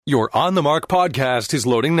Your On the Mark podcast is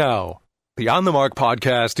loading now. The On the Mark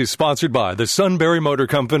podcast is sponsored by the Sunbury Motor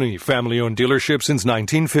Company, family-owned dealership since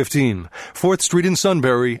 1915, 4th Street in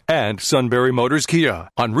Sunbury, and Sunbury Motors Kia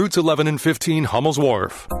on routes 11 and 15 Hummel's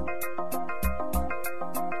Wharf.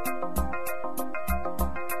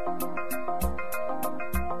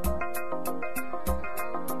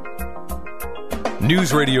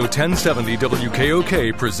 News Radio 1070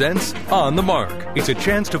 WKOK presents On the Mark. It's a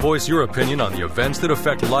chance to voice your opinion on the events that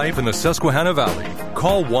affect life in the Susquehanna Valley.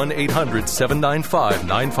 Call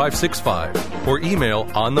 1-800-795-9565 or email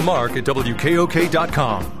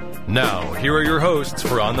onthemark@wkok.com. Now, here are your hosts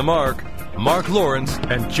for On the Mark, Mark Lawrence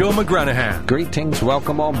and Joe McGranahan. Greetings.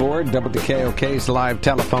 Welcome on board WKOK's live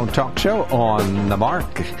telephone talk show On the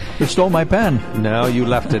Mark. You stole my pen. No, you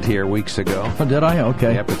left it here weeks ago. Oh, did I?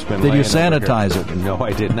 Okay. Yep, it's been Did you laying sanitize over here. it? No,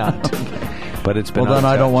 I did not. Okay. But it's been Well, then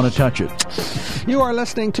untouched. I don't want to touch it. You are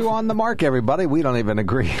listening to On the Mark, everybody. We don't even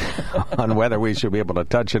agree on whether we should be able to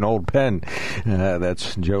touch an old pen.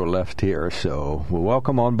 That's Joe left here, so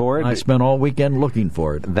welcome on board. I spent all weekend looking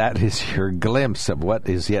for it. That is your glimpse of what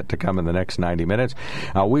is yet to come in the next 90 minutes.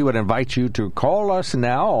 We would invite you to call us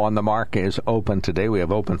now. On the Mark is open today. We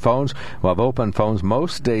have open phones. We'll have open phones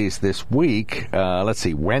most days this week. Let's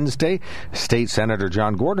see, Wednesday, State Senator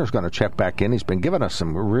John Gordner is going to check back in. He's been giving us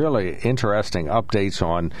some really interesting updates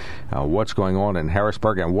on what's going on in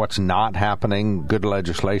Harrisburg and what's not happening. Good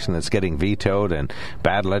legislation that's getting vetoed and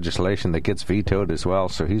bad legislation that gets vetoed as well.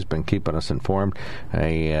 So he's been keeping us informed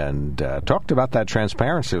and talked about that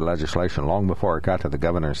transparency legislation long before it got to the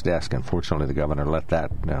governor's desk. Unfortunately, the governor let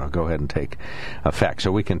that go ahead and take effect.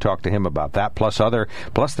 So we can talk to him about that. Plus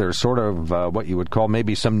there's sort of what you would call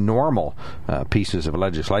maybe some normal pieces of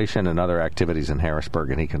legislation and other activities in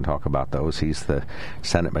Harrisburg, and he can talk about those. He's the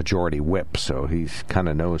Senate Majority Whip, so he kind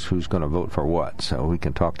of knows who's going to vote for what. So we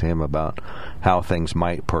can talk to him about how things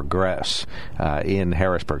might progress in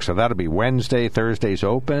Harrisburg. So that'll be Wednesday. Thursday's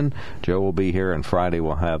open. Joe will be here, and Friday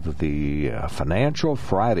we'll have the Financial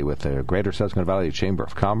Friday with the Greater Susquehanna Valley Chamber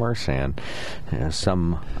of Commerce and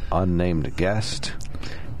some unnamed guest,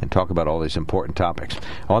 and talk about all these important topics.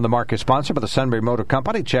 On the Mark is sponsored by the Sunbury Motor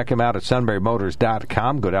Company. Check him out at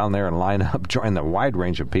sunburymotors.com. Go down there and line up, join the wide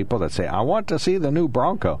range of people that say, I want to see the new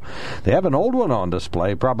Bronco. They have an old one on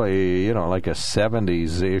display, probably, like a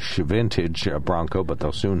 70s-ish vintage Bronco, but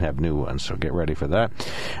they'll soon have new ones, so get ready for that.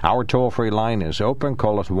 Our toll-free line is open.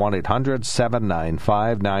 Call us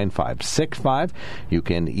 1-800-795-9565. You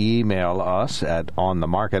can email us at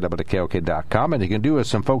onthemark@wkok.com, and you can do as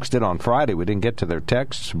some folks did on Friday. We didn't get to their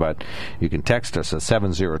texts, but you can text us at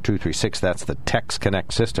 70236. That's the Text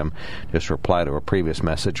Connect system. Just reply to a previous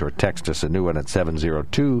message or text us a new one at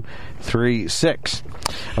 70236.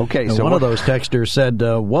 Okay, Now, so one of those texters said,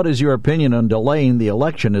 what is your opinion on delaying the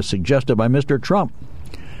election as suggested by Mr. Trump?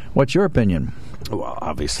 What's your opinion? Well,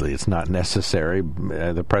 obviously, it's not necessary.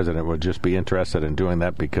 The president would just be interested in doing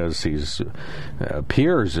that because he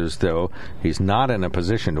appears as though he's not in a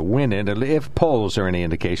position to win it, if polls are any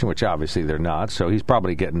indication, which obviously they're not. So he's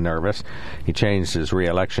probably getting nervous. He changed his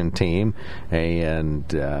re-election team, and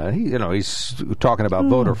he's talking about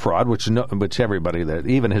voter fraud, which everybody, that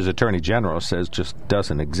even his attorney general says just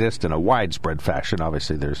doesn't exist in a widespread fashion.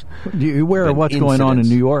 Obviously, there's. Are you aware of what's going on in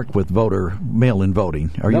New York with mail-in voting?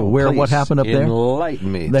 Are you aware of what happened up there? Enlighten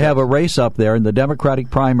me. They have a race up there in the Democratic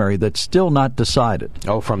primary that's still not decided.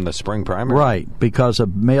 Oh, from the spring primary? Right, because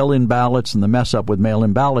of mail-in ballots and the mess-up with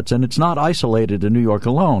mail-in ballots, and it's not isolated in New York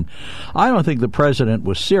alone. I don't think the president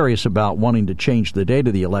was serious about wanting to change the date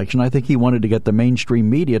of the election. I think he wanted to get the mainstream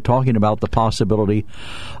media talking about the possibility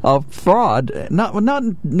of fraud,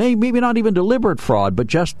 maybe not even deliberate fraud, but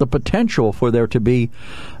just the potential for there to be...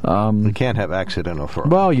 we can't have accidental fraud.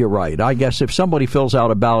 Well, you're right. I guess if somebody fills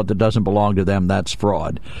out a ballot that doesn't belong to them, that's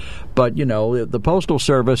fraud. But, the Postal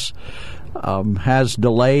Service has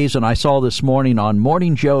delays, and I saw this morning on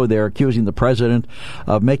Morning Joe they're accusing the president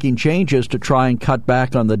of making changes to try and cut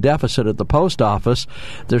back on the deficit at the post office.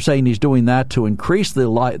 They're saying he's doing that to increase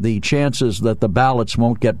the chances that the ballots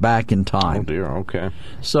won't get back in time. Oh, dear, okay.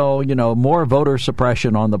 So, more voter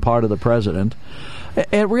suppression on the part of the president.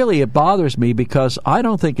 It bothers me because I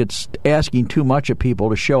don't think it's asking too much of people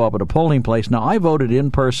to show up at a polling place. Now, I voted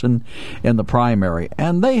in person in the primary,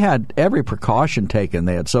 and they had every precaution taken.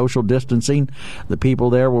 They had social distancing. The people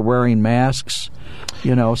there were wearing masks.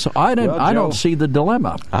 So I don't see the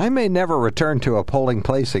dilemma. I may never return to a polling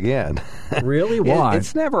place again. Really? Why?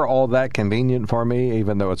 It's never all that convenient for me,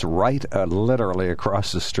 even though it's right literally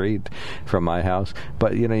across the street from my house.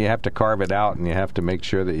 But, you have to carve it out, and you have to make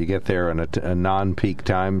sure that you get there in a non peak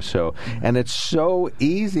time. So, and it's so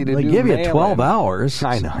easy to do. They give you mail-in. 12 hours.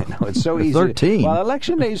 I know. It's so easy. 13. Well,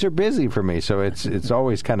 election days are busy for me, so it's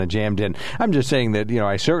always kind of jammed in. I'm just saying that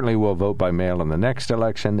I certainly will vote by mail in the next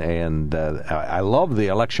election, and I love the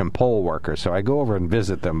election poll workers, so I go over and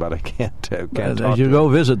visit them, but I can't talk You to go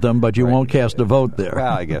them. visit them, but you Right. won't cast a vote there.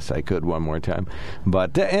 Well, I guess I could one more time.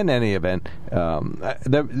 But in any event, I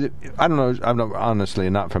don't know. I'm honestly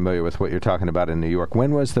not familiar with what you're talking about in New York.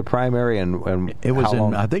 When was the primary, and It was how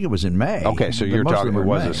long? I think it was in May. Okay, so But you're most of talking. them It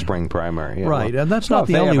were was in a May. spring primary, yeah. Right, Well, and that's not if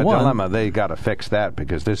the they only have a one. dilemma, they got to fix that,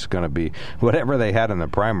 because this is going to be whatever they had in the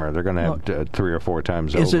primary. They're going to have 3 or 4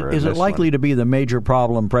 times Is over. it likely to be the major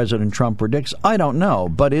problem President Trump predicts? I don't know,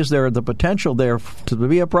 but is there the potential there to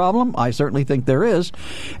be a problem? I certainly think there is,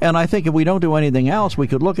 and I think if we don't do anything else, we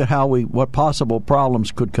could look at what possible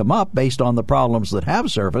problems could come up based on the problems that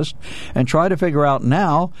have surfaced, and try to figure out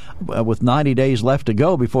now, with 90 days left to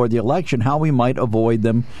go before the election, how we might avoid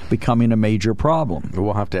them becoming a major problem.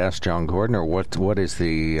 We'll have to ask John Gordner what is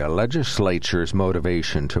the legislature's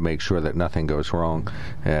motivation to make sure that nothing goes wrong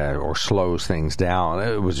or slows things down.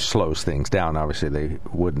 It slows things down. Obviously, they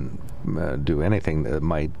wouldn't do anything that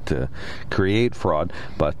might create fraud,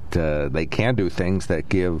 but they can do things that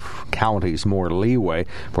give counties more leeway.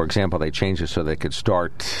 For example, they changed it so they could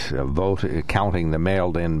start counting the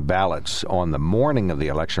mailed-in ballots on the morning of the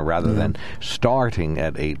election rather than starting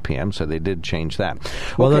at 8 p.m., so they did change that.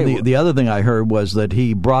 Well, Okay, then the other thing I heard was that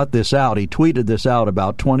he brought this out, he tweeted this out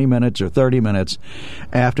about 20 minutes or 30 minutes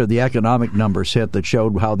after the economic numbers hit that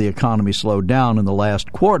showed how the economy slowed down in the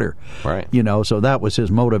last quarter. Right. So that was his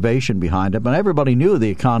motivation behind it. But everybody knew the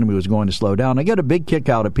economy was going to slow down. I get a big kick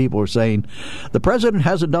out of people who are saying the president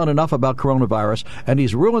hasn't done enough about coronavirus and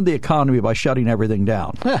he's ruined the economy by shutting everything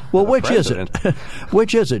down. Well, which is it?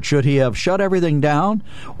 Which is it? Should he have shut everything down,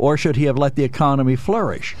 or should he have let the economy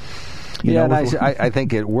flourish? And I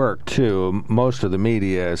think it worked, too. Most of the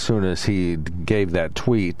media, as soon as he gave that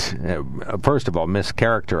tweet, first of all,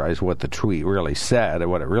 mischaracterized what the tweet really said.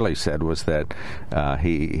 And what it really said was that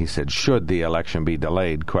he said, should the election be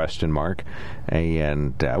delayed, ?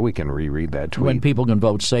 And we can reread that tweet. When people can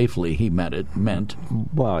vote safely, he meant.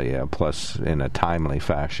 Well, yeah, plus in a timely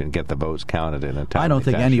fashion, get the votes counted in a timely fashion. I don't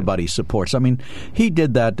think anybody supports. I mean, he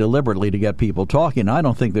did that deliberately to get people talking. I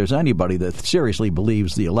don't think there's anybody that seriously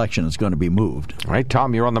believes the election is going to be moved. All right,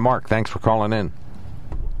 Tom, you're on the mark. Thanks for calling in.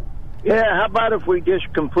 Yeah, how about if we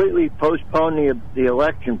just completely postpone the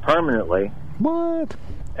election permanently? What?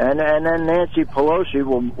 And then Nancy Pelosi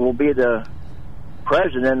will be the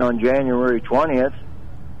president on January 20th.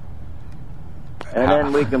 And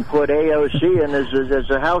then we can put AOC in as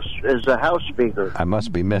a House Speaker. I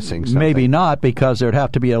must be missing something. Maybe not, because there'd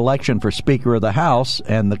have to be an election for Speaker of the House,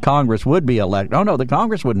 and the Congress would be elected. Oh, no, the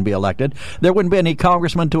Congress wouldn't be elected. There wouldn't be any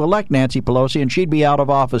congressman to elect Nancy Pelosi, and she'd be out of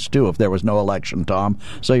office, too, if there was no election, Tom.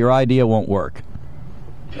 So your idea won't work.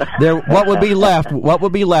 What would be left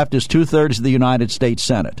is 2/3 of the United States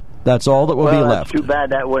Senate. That's all that will be left. Too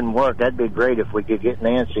bad that wouldn't work. That'd be great if we could get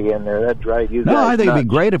Nancy in there. That'd drive you guys I think nuts. it'd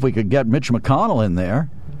be great if we could get Mitch McConnell in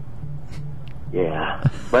there. Yeah,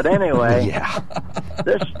 but anyway,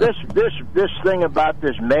 this thing about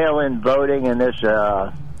this mail-in voting and this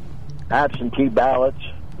absentee ballots,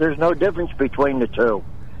 there's no difference between the two.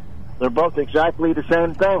 They're both exactly the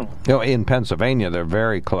same thing. In Pennsylvania, they're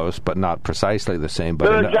very close, but not precisely the same.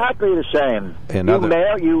 But they're exactly the same.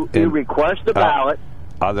 You request a ballot.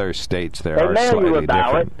 Other states, they mail slightly you a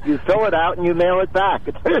ballot. different. You fill it out and you mail it back.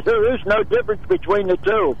 There is no difference between the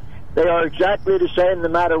two. They are exactly the same no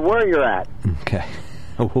matter where you're at. Okay.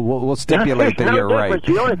 We'll stipulate that you're right.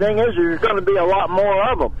 The only thing is there's going to be a lot more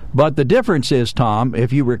of them. But the difference is, Tom,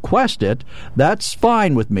 if you request it, that's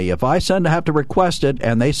fine with me. If I have to request it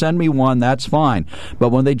and they send me one, that's fine. But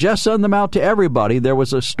when they just send them out to everybody, there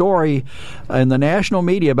was a story in the national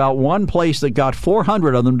media about one place that got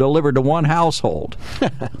 400 of them delivered to one household.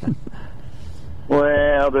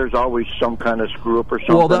 Well, there's always some kind of screw-up or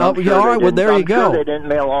something. Well, all right, well, there you go. Sure they didn't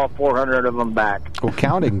mail all 400 of them back. Well,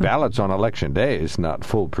 counting ballots on Election Day is not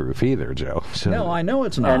foolproof either, Joe. So. No, I know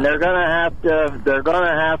it's not. And they're going to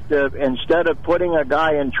have to, instead of putting a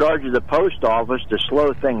guy in charge of the post office to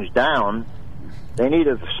slow things down, they need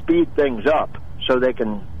to speed things up so they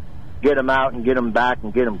can get them out and get them back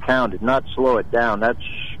and get them counted, not slow it down. That's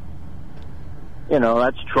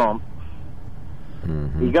Trump.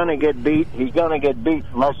 Mm-hmm. He's going to get beat.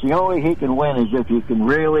 Unless the only way he can win is if you can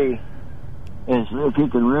really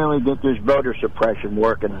get this voter suppression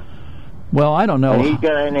working. Well, I don't know. And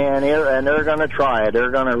they're going to try it.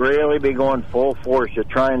 They're going to really be going full force at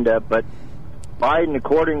trying to. But Biden,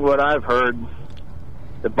 according to what I've heard,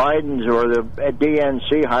 the Bidens or the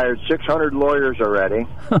DNC hired 600 lawyers already.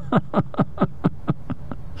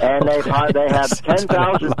 And they have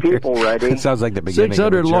 10,000 people ready. It sounds like the beginning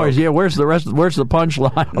 600 of a lawyers. joke. Yeah, where's the rest? Where's the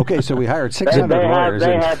punchline? Okay, so we hired 600 lawyers.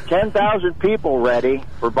 They have 10,000 people ready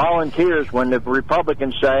for volunteers when the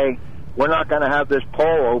Republicans say, we're not going to have this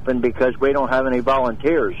poll open because we don't have any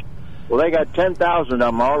volunteers. Well, they got 10,000 of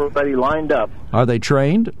them already lined up. Are they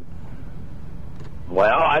trained?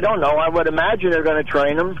 Well, I don't know. I would imagine they're going to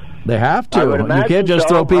train them. They have I would to. You imagine can't just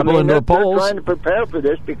so. throw people into the they're polls. trying to prepare for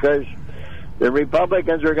this because the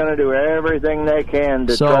Republicans are going to do everything they can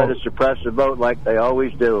to try to suppress the vote like they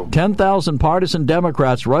always do. 10,000 partisan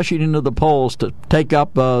Democrats rushing into the polls to take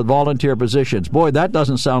up volunteer positions. Boy, that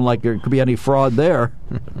doesn't sound like there could be any fraud there.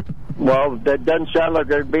 Well, that doesn't sound like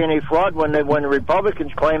there'd be any fraud when the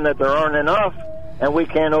Republicans claim that there aren't enough and we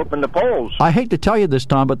can't open the polls. I hate to tell you this,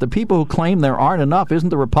 Tom, but the people who claim there aren't enough isn't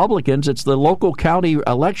the Republicans. It's the local county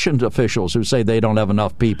election officials who say they don't have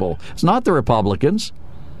enough people. It's not the Republicans.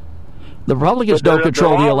 The Republicans don't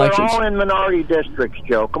control the elections. They're all in minority districts,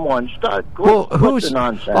 Joe. Come on, start. Who's the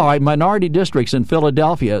nonsense? All right, minority districts in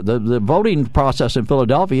Philadelphia. The voting process in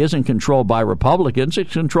Philadelphia isn't controlled by Republicans.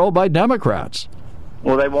 It's controlled by Democrats.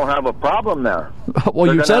 Well, they won't have a problem there.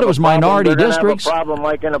 Well, you said it was minority districts. They're going to have a problem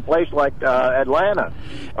like in a place like Atlanta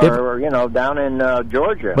or down in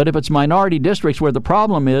Georgia. But if it's minority districts where the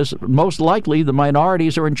problem is, most likely the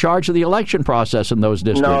minorities are in charge of the election process in those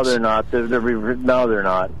districts. No, they're not. No, they're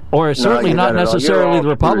not. Or certainly not necessarily the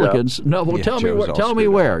Republicans. No, well, Yeah, tell me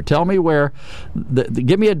where. Tell me where.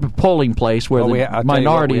 Give me a polling place where the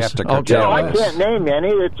minorities. Okay. No, I can't name any.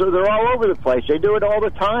 They're all over the place. They do it all the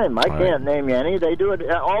time. I can't name any. They do it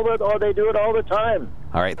they do it all the time.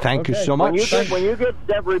 All right, thank you so much. When you get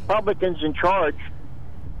the Republicans in charge,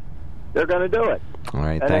 they're going to do it. All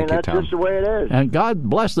right, thank you, Tom. That's just the way it is. And God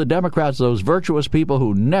bless the Democrats, those virtuous people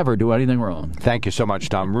who never do anything wrong. Thank you so much,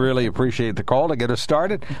 Tom. Really appreciate the call to get us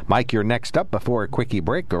started. Mike, you're next up before a quickie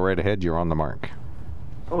break. Go right ahead. You're on the mark.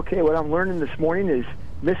 Okay, what I'm learning this morning is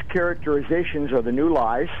mischaracterizations are the new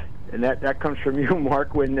lies. And that comes from you,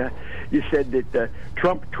 Mark, when you said that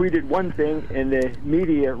Trump tweeted one thing and the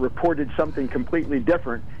media reported something completely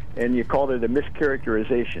different, and you called it a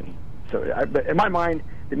mischaracterization. So, but in my mind,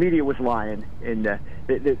 the media was lying, and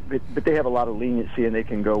but they have a lot of leniency and they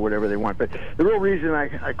can go whatever they want. But the real reason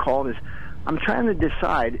I called is I'm trying to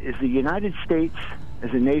decide, is the United States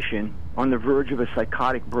as a nation on the verge of a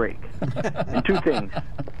psychotic break? And two things.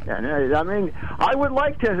 And I mean, I would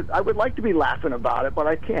like to be laughing about it, but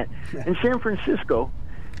I can't. In San Francisco,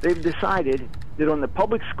 they've decided that on the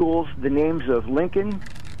public schools, the names of Lincoln,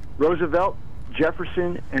 Roosevelt,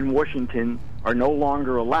 Jefferson, and Washington are no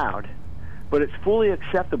longer allowed. But it's fully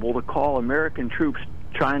acceptable to call American troops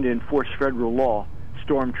trying to enforce federal law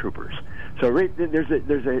stormtroopers. So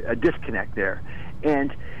there's a disconnect there.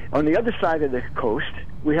 And on the other side of the coast,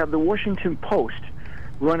 we have the Washington Post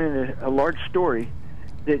running a large story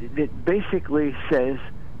that basically says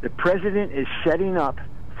the president is setting up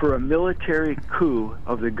for a military coup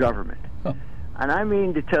of the government. Huh. And I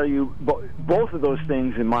mean to tell you, both of those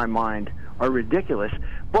things in my mind are ridiculous,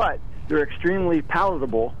 but they're extremely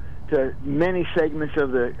palatable to many segments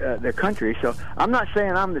of the country. So I'm not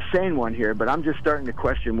saying I'm the sane one here, but I'm just starting to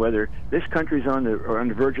question whether this country's on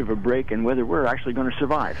the verge of a break and whether we're actually going to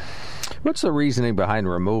survive. What's the reasoning behind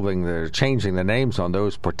changing the names on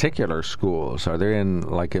those particular schools? Are they in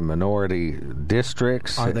minority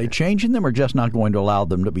districts? Are they changing them or just not going to allow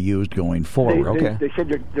them to be used going forward? They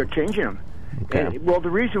said they're changing them. Okay. And, well, the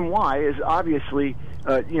reason why is obviously,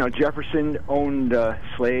 Jefferson owned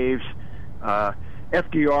slaves.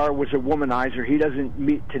 FDR was a womanizer. He doesn't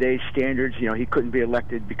meet today's standards. He couldn't be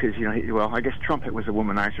elected because, I guess Trump was a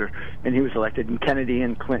womanizer, and he was elected, and Kennedy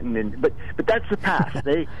and Clinton. But that's the past.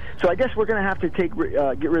 So I guess we're going to have to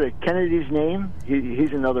get rid of Kennedy's name.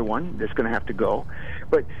 He's another one that's going to have to go.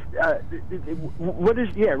 But what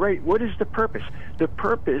is the purpose? The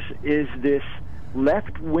purpose is this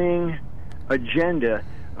left-wing agenda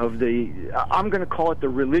of I'm going to call it the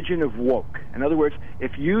religion of woke. In other words,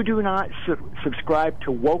 if you do not subscribe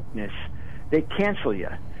to wokeness, they cancel you.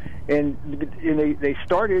 And they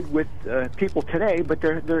started with people today, but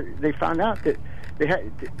they found out that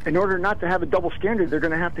in order not to have a double standard, they're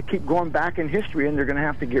going to have to keep going back in history, and they're going to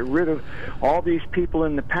have to get rid of all these people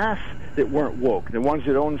in the past that weren't woke, the ones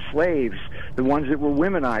that owned slaves, the ones that were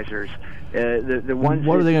womenizers, the ones.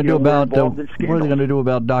 What are they going to do about? What are they going to do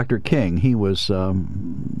about Dr. King? He was, I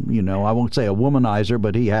won't say a womanizer,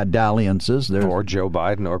 but he had dalliances. Or Joe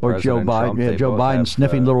Biden, or President Joe Biden. Trump. Yeah, Joe Biden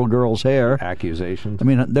sniffing little girls' hair. Accusations. I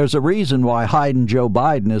mean, there's a reason why hiding Joe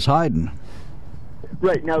Biden is hiding.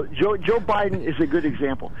 Right. Now, Joe Biden is a good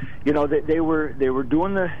example. You know, they were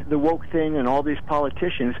doing the woke thing and all these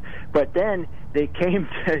politicians, but then they came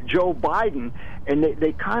to Joe Biden and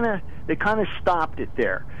they kind of stopped it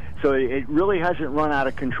there. So it really hasn't run out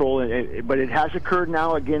of control, but it has occurred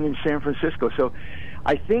now again in San Francisco. So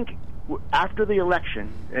I think after the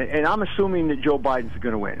election, and I'm assuming that Joe Biden's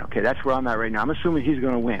going to win. Okay, that's where I'm at right now. I'm assuming he's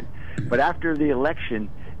going to win. But after the election,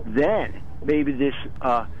 then maybe this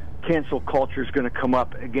cancel culture is going to come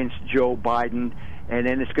up against Joe Biden, and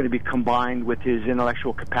then it's going to be combined with his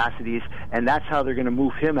intellectual capacities, and that's how they're going to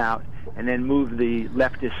move him out and then move the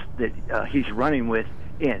leftists that he's running with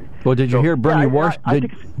in. Well, did you hear Bernie?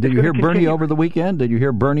 Did you hear Bernie over the weekend? Did you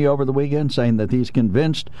hear Bernie over the weekend saying that he's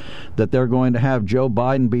convinced that they're going to have Joe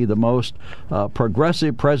Biden be the most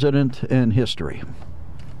progressive president in history?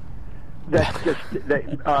 That's just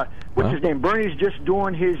what's his name? Bernie's just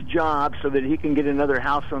doing his job so that he can get another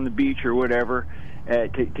house on the beach or whatever to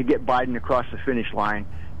get Biden across the finish line.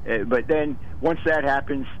 But then once that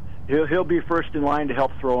happens, he'll be first in line to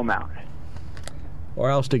help throw him out. Or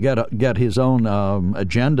else to get his own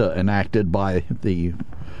agenda enacted by the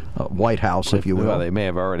White House, if you will. Well, they may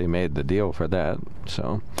have already made the deal for that.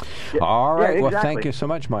 So, all right. Yeah, exactly. Well, thank you so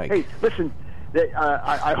much, Mike. Hey, listen.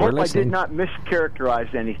 I hope I did not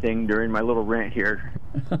mischaracterize anything during my little rant here.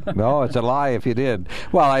 No, it's a lie if you did.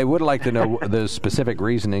 Well, I would like to know the specific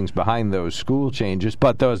reasonings behind those school changes,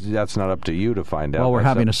 but that's not up to you to find out. Well, we're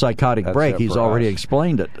having a psychotic break. He's already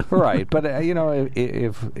explained it. Right, but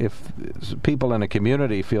if people in a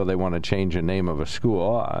community feel they want to change the name of a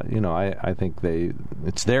school, I think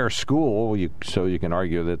it's their school, so you can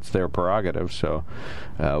argue that it's their prerogative. So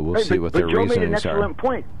we'll see what their reasonings are. But Joe made an excellent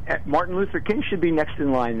point. Martin Luther King should be next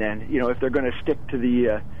in line then. If they're going to stick to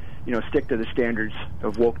the standards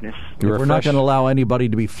of wokeness. We're not going to allow anybody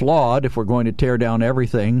to be flawed if we're going to tear down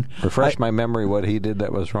everything. Refresh my memory what he did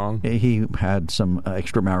that was wrong. He had some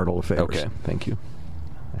extramarital affairs. Okay, thank you.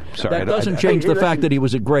 Sorry, that doesn't change the fact that he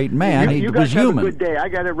was a great man. He was human. Have a good day. I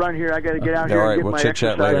got to run here. I got to get out here and get my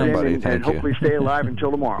exercise in and hopefully stay alive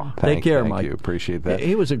until tomorrow. Take care, Mike. Mike. Thank you. Appreciate that.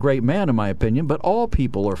 He was a great man, in my opinion, but all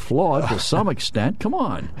people are flawed to some extent. Come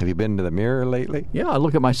on. Have you been to the mirror lately? Yeah, I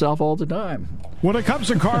look at myself all the time. When it comes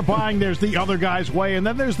to car buying, there's the other guy's way, and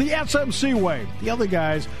then there's the SMC way. The other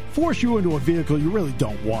guys force you into a vehicle you really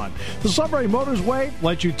don't want. The Sunbury Motors way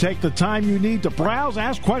lets you take the time you need to browse,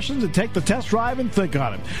 ask questions, and take the test drive and think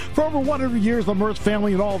on it. For over 100 years, the Mertz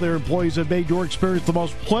family and all their employees have made your experience the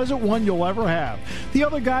most pleasant one you'll ever have. The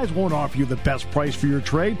other guys won't offer you the best price for your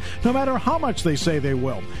trade, no matter how much they say they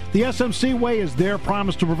will. The SMC way is their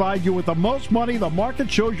promise to provide you with the most money the market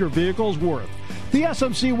shows your vehicle is worth. The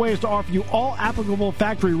SMC way is to offer you all applicable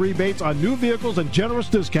factory rebates on new vehicles and generous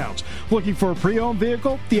discounts. Looking for a pre-owned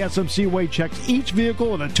vehicle? The SMC way checks each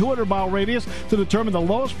vehicle in a 200-mile radius to determine the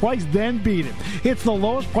lowest price, then beat it. It's the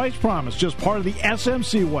lowest price promise, just part of the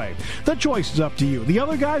SMC way. The choice is up to you, the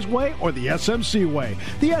other guy's way or the SMC way.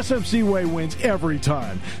 The SMC way wins every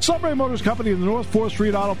time. Sunbury Motors Company in the North 4th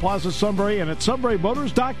Street Auto Plaza, Sunbury, and at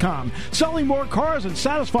sunburymotors.com. Selling more cars and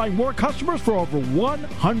satisfying more customers for over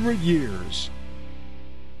 100 years.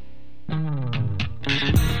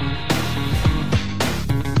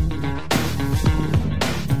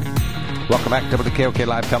 Welcome back to the KOK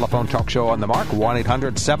Live Telephone Talk Show on the Mark.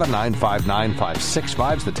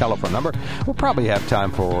 1-800-795-9565 is the telephone number. We'll probably have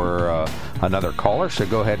time for another caller, so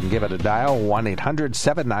go ahead and give it a dial.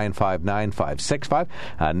 1-800-795-9565.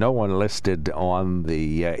 No one listed on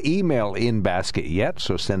the email in basket yet,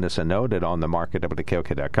 so send us a note at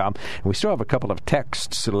onthemark@KOK.com. And we still have a couple of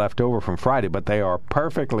texts left over from Friday, but they are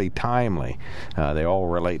perfectly timely. They all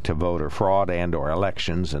relate to voter fraud and or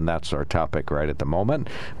elections, and that's our topic right at the moment.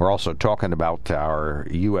 We're also talking about our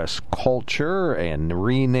U.S. culture and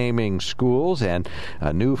renaming schools and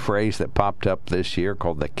a new phrase that popped up this year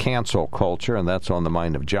called the cancel culture, and that's on the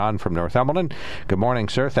mind of John from Northumberland. Good morning,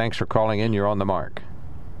 sir. Thanks for calling in. You're on the Mark.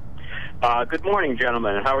 Good morning,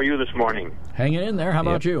 gentlemen. How are you this morning? Hanging in there. How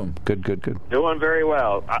about you? Good. Doing very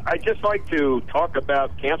well. I'd just like to talk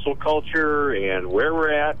about cancel culture and where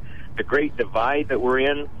we're at, the great divide that we're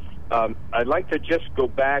in. I'd like to just go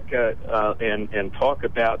back and talk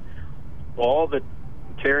about all the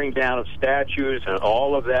tearing down of statues and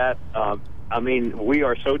all of that. We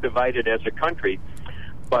are so divided as a country,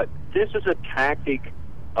 but this is a tactic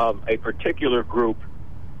of a particular group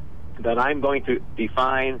that I'm going to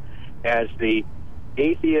define as the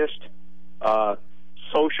atheist,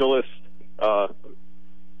 socialist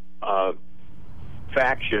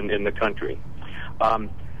faction in the country.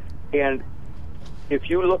 And if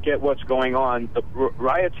you look at what's going on, the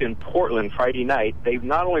riots in Portland Friday night, they've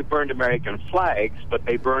not only burned American flags, but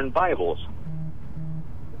they burned Bibles.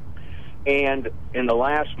 And in the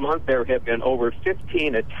last month, there have been over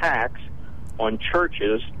 15 attacks on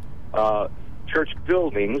churches, church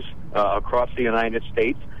buildings across the United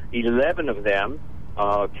States. 11 of them,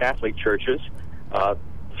 Catholic churches.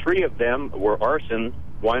 3 of them were arson,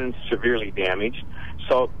 1 severely damaged.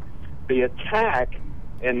 So the attack,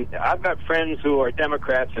 and I've got friends who are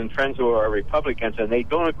Democrats and friends who are Republicans, and they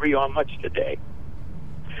don't agree on much today.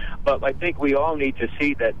 But I think we all need to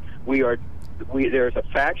see that there's a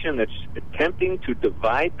faction that's attempting to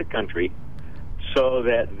divide the country so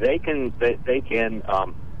that they can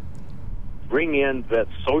bring in the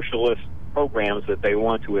socialist programs that they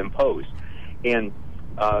want to impose. And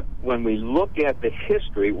when we look at the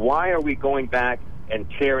history, why are we going back and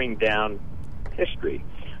tearing down history?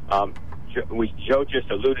 Joe just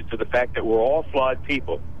alluded to the fact that we're all flawed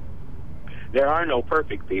people. There are no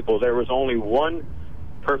perfect people. There was only one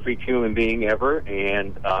perfect human being ever,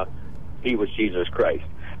 and he was Jesus Christ.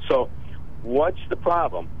 So what's the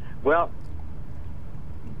problem? Well,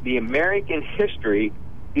 the American history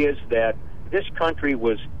is that this country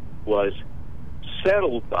was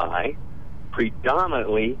settled by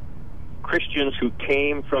predominantly Christians who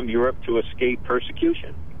came from Europe to escape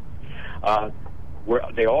persecution. Were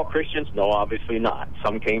they all Christians? No, obviously not.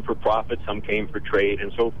 Some came for profit, some came for trade,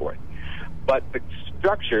 and so forth. But the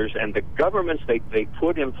structures and the governments they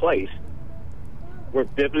put in place were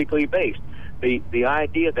biblically based. The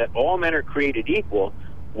idea that all men are created equal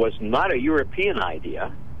was not a European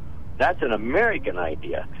idea. That's an American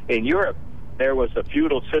idea. In Europe, there was a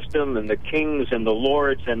feudal system and the kings and the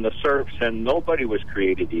lords and the serfs, and nobody was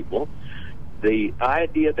created equal. The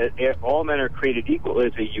idea that all men are created equal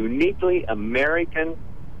is a uniquely American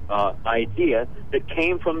idea that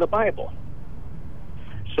came from the Bible.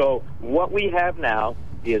 So what we have now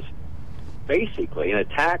is basically an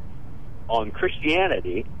attack on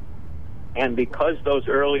Christianity, and because those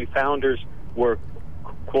early founders were,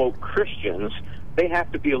 quote, Christians, they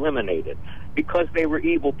have to be eliminated because they were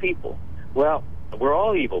evil people. Well, we're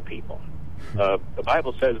all evil people. The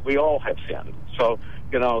Bible says we all have sinned. So,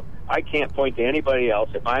 I can't point to anybody else.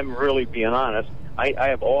 If I'm really being honest, I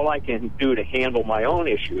have all I can do to handle my own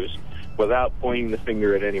issues without pointing the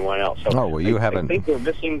finger at anyone else. So I think we're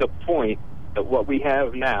missing the point that what we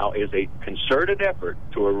have now is a concerted effort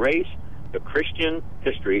to erase the Christian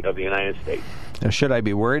history of the United States. Now, should I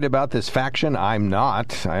be worried about this faction? I'm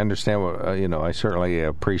not. I understand I certainly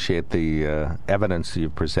appreciate the evidence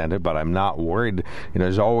you've presented, but I'm not worried.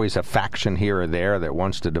 There's always a faction here or there that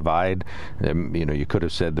wants to divide. You could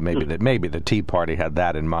have said that maybe the Tea Party had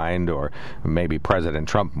that in mind, or maybe President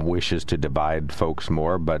Trump wishes to divide folks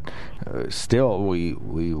more, but still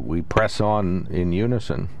we press on in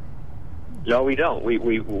unison. No, we don't.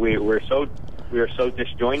 We're so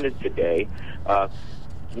disjointed today.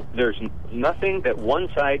 There's nothing that one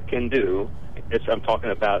side can do. I'm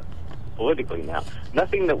talking about politically now.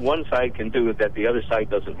 Nothing that one side can do that the other side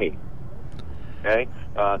doesn't hate. Okay?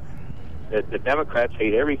 The Democrats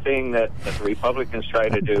hate everything that the Republicans try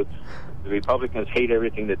to do. The Republicans hate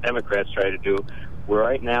everything that Democrats try to do. We're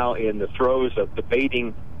right now in the throes of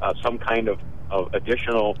debating some kind of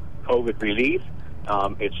additional COVID relief.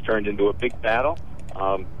 It's turned into a big battle.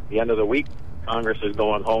 The end of the week, Congress is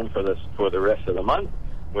going home for the rest of the month,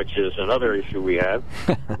 which is another issue we have.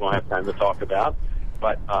 We won't have time to talk about.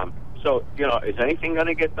 But is anything going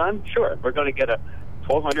to get done? Sure. We're going to get a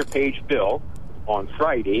 1,200-page bill on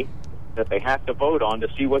Friday that they have to vote on to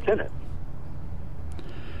see what's in it.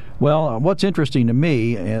 Well, what's interesting to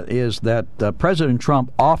me is that President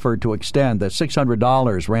Trump offered to extend that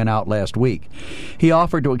 $600 ran out last week. He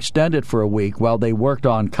offered to extend it for a week while they worked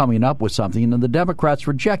on coming up with something, and the Democrats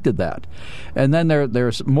rejected that. And then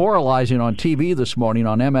they're moralizing on TV this morning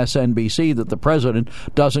on MSNBC that the president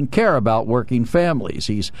doesn't care about working families.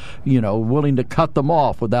 He's, willing to cut them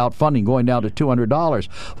off without funding, going down to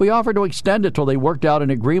 $200. We offered to extend it till they worked out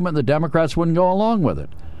an agreement, and the Democrats wouldn't go along with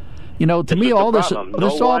it. To me, all this is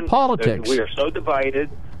all politics. We are so divided,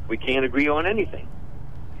 we can't agree on anything,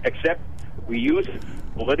 except we use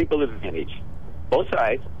political advantage. Both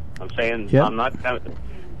sides, I'm saying, yep. I'm not.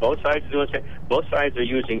 Both sides are doing. Both sides are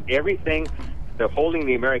using everything. They're holding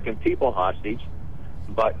the American people hostage,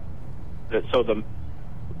 but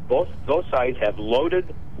both sides have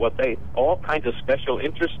loaded all kinds of special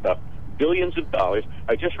interest stuff, billions of dollars.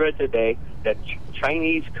 I just read today that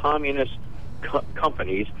Chinese communist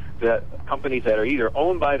companies that are either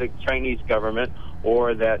owned by the Chinese government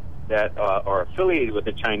or that are affiliated with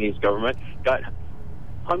the Chinese government got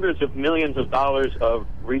hundreds of millions of dollars of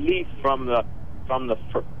relief from the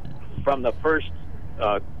first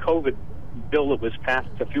COVID bill that was passed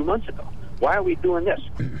a few months ago. Why are we doing this?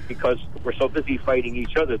 Because we're so busy fighting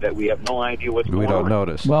each other that we have no idea what's going on. We don't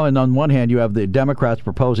notice. Well, and on one hand, you have the Democrats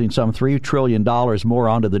proposing some $3 trillion more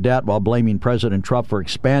onto the debt while blaming President Trump for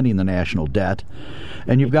expanding the national debt.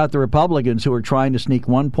 And you've got the Republicans who are trying to sneak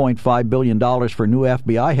 $1.5 billion for new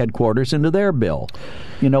FBI headquarters into their bill.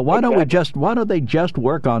 You know, why don't they just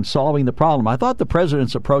work on solving the problem? I thought the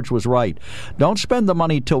president's approach was right. Don't spend the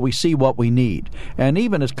money till we see what we need. And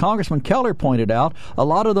even as Congressman Keller pointed out, a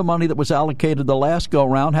lot of the money that was allocated the last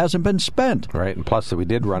go-round hasn't been spent. Right, and plus we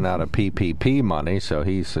did run out of PPP money, so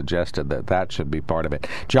he suggested that should be part of it.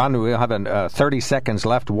 John, we have 30 seconds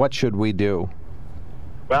left. What should we do?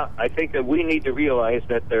 Well, I think that we need to realize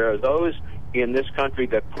that there are those in this country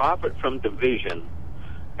that profit from division,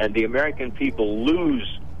 and the American people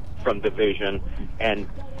lose from division, and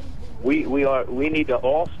we need to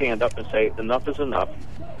all stand up and say enough is enough.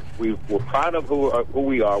 We're proud of who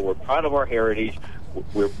we are. We're proud of our heritage.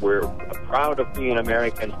 We're proud of being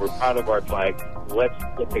Americans. We're proud of our flag. Let's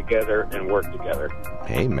get together and work together.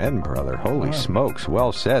 Amen, brother. Holy smokes.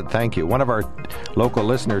 Well said. Thank you. One of our local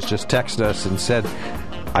listeners just texted us and said,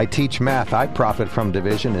 I teach math. I profit from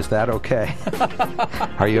division. Is that okay?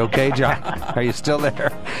 Are you okay, John? Are you still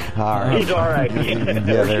there? All right. He's all right.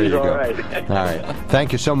 Yeah, there you go. All right. All right.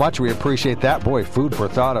 Thank you so much. We appreciate that. Boy, food for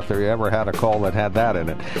thought if there ever had a call that had that in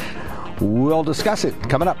it. We'll discuss it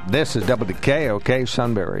coming up. This is WKOK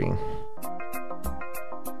Sunbury.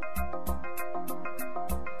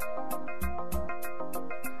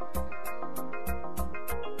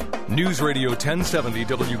 News Radio 1070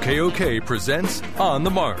 WKOK presents On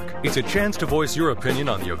the Mark. It's a chance to voice your opinion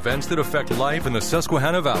on the events that affect life in the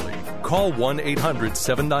Susquehanna Valley. Call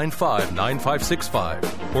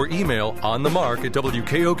 1-800-795-9565 or email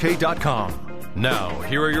onthemark@wkok.com. Now,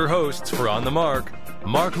 here are your hosts for On the Mark,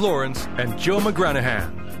 Mark Lawrence and Joe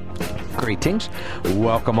McGranahan. Greetings.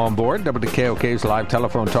 Welcome on board WKOK's live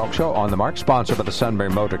telephone talk show On the Mark, sponsored by the Sunbury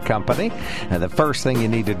Motor Company. And the first thing you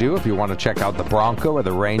need to do if you want to check out the Bronco or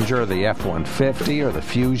the Ranger or the F-150 or the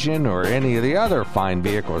Fusion or any of the other fine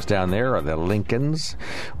vehicles down there, or the Lincolns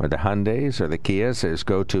or the Hyundais or the Kias, is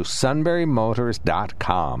go to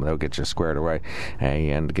sunburymotors.com. They'll get you squared away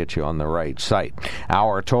and get you on the right site.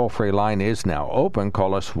 Our toll-free line is now open.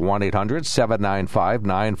 Call us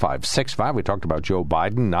 1-800-795-9565. We talked about Joe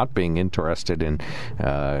Biden not being interested in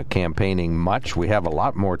campaigning much. We have a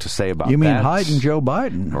lot more to say about that. You mean hiding Joe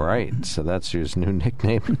Biden? Right. So that's his new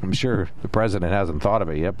nickname. I'm sure the president hasn't thought of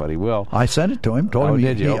it yet, but he will. I sent it to him.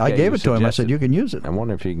 Did you? Okay, I gave it to him. I said, you can use it. I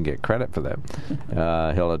wonder if you can get credit for that.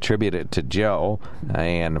 He'll attribute it to Joe.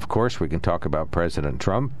 And, of course, we can talk about President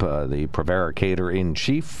Trump. The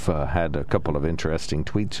prevaricator-in-chief had a couple of interesting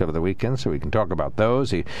tweets over the weekend, so we can talk about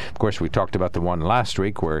those. Of course, we talked about the one last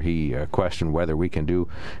week where he questioned whether we can do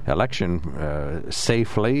election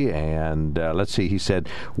safely, and let's see, he said,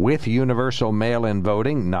 with universal mail-in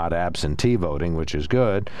voting, not absentee voting, which is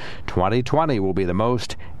good, 2020 will be the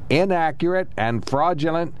most inaccurate and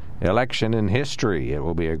fraudulent election in history. It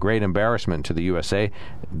will be a great embarrassment to the USA.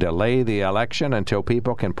 Delay the election until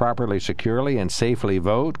people can properly, securely, and safely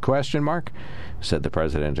vote, ? Said the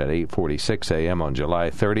president at 8:46 a.m. on July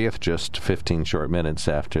 30th, just 15 short minutes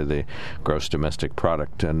after the gross domestic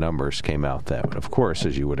product numbers came out. That, of course,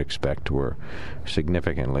 as you would expect, were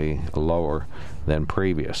significantly lower than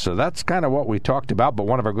previous. So that's kind of what we talked about, but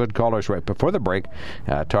one of our good callers right before the break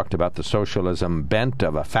talked about the socialism bent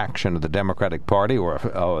of a faction of the Democratic Party, or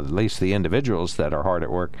at least the individuals that are hard at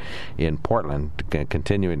work in Portland,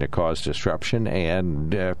 continuing to cause disruption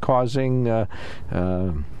and causing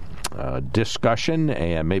discussion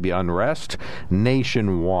and maybe unrest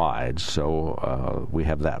nationwide. So we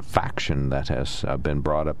have that faction that has been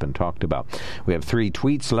brought up and talked about. We have 3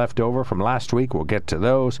 tweets left over from last week. We'll get to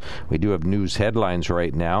those. We do have news headlines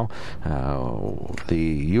right now.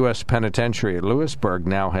 The U.S. Penitentiary at Lewisburg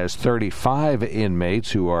now has 35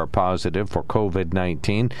 inmates who are positive for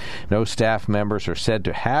COVID-19. No staff members are said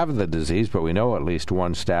to have the disease, but we know at least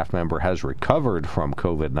one staff member has recovered from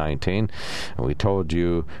COVID-19. And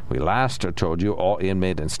we last told you all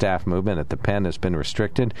inmate and staff movement at the pen has been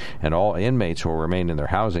restricted, and all inmates will remain in their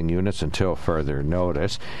housing units until further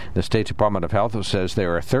notice. The State Department of Health says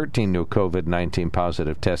there are 13 new COVID-19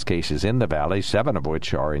 positive test cases in the valley, 7 of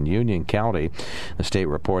which are in Union County. The state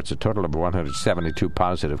reports a total of 172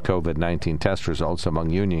 positive COVID-19 test results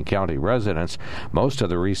among Union County residents. Most of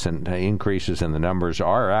the recent increases in the numbers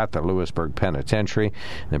are at the Lewisburg Penitentiary.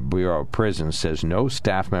 The Bureau of Prisons says no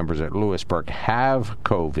staff members at Lewisburg have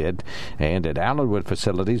COVID. COVID. And at Allenwood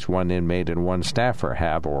facilities, one inmate and one staffer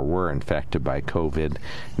have or were infected by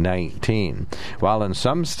COVID-19. While in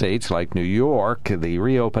some states like New York, the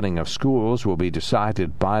reopening of schools will be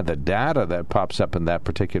decided by the data that pops up in that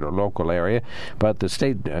particular local area. But the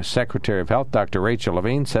State Secretary of Health, Dr. Rachel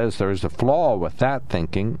Levine, says there's a flaw with that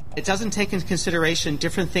thinking. It doesn't take into consideration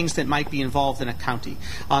different things that might be involved in a county.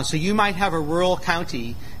 So you might have a rural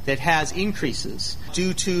county that has increases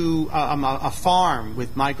due to a farm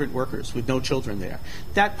with migrant workers with no children there.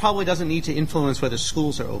 That probably doesn't need to influence whether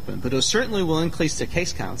schools are open, but it certainly will increase the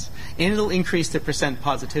case counts, and it'll increase the percent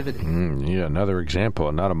positivity. Yeah, another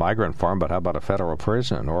example, not a migrant farm, but how about a federal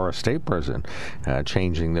prison or a state prison,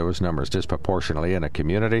 changing those numbers disproportionately in a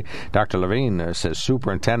community. Dr. Levine says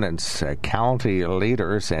superintendents, county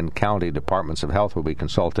leaders, and county departments of health will be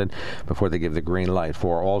consulted before they give the green light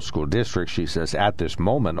for all school districts. She says at this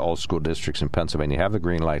moment, all school districts in Pennsylvania have the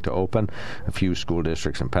green light to open. A few school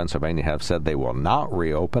districts in Pennsylvania have said they will not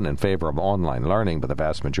reopen in favor of online learning, but the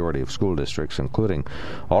vast majority of school districts, including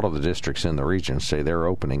all of the districts in the region, say they're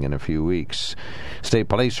opening in a few weeks. State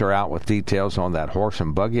police are out with details on that horse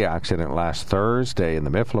and buggy accident last Thursday in the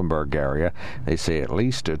Mifflinburg area. They say at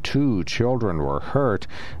least 2 children were hurt.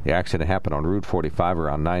 The accident happened on Route 45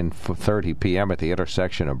 around 9:30 p.m. at the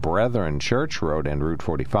intersection of Brethren Church Road and Route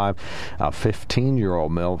 45. A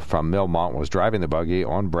 15-year-old from Millmont was driving the buggy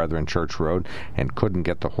on Brethren Church Road and couldn't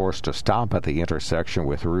get the horse to stop at the intersection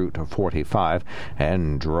with Route 45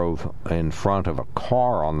 and drove in front of a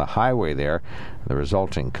car on the highway there. The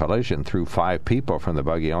resulting collision threw 5 people from the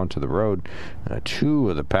buggy onto the road. 2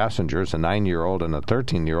 of the passengers, a 9-year-old and a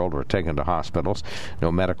 13-year-old, were taken to hospitals.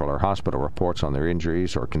 No medical or hospital reports on their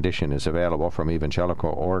injuries or condition is available from Evangelical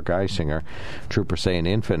or Geisinger. Troopers say an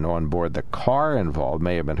infant on board the car involved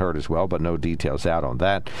may have been hurt as well, but no details out on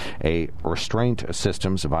that. A restraint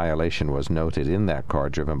systems violation was noted in that car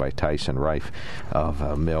driven by Tyson Reif of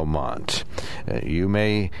Millmont. You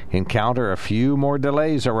may encounter a few more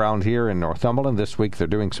delays around here in Northumberland. This week they're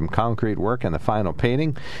doing some concrete work and the final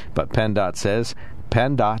painting, but PennDOT says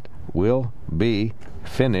PennDOT will be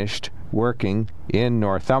finished working in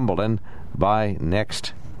Northumberland by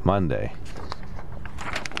next Monday.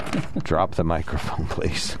 Drop the microphone,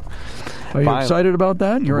 please. Are you excited about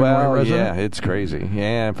that? You're well, a resident? Yeah, it's crazy.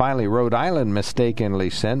 And finally, Rhode Island mistakenly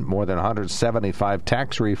sent more than 175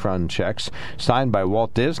 tax refund checks signed by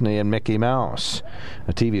Walt Disney and Mickey Mouse.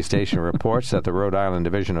 A TV station reports that the Rhode Island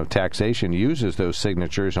Division of Taxation uses those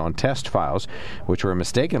signatures on test files, which were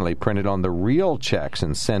mistakenly printed on the real checks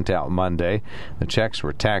and sent out Monday. The checks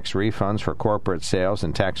were tax refunds for corporate sales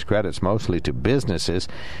and tax credits, mostly to businesses.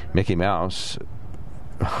 Mickey Mouse...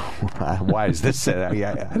 Why is this? I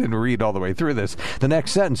didn't read all the way through this. The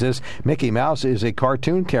next sentence is, Mickey Mouse is a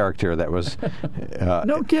cartoon character that was...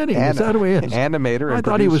 no kidding. Is that who he is? Animator and I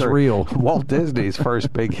thought he was real. Walt Disney's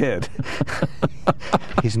first big hit.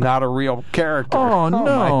 He's not a real character. Oh, no.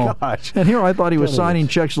 My gosh. And here I thought he was signing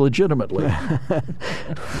checks legitimately.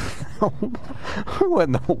 Who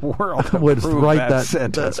in the world would write that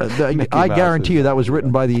sentence? I guarantee you that was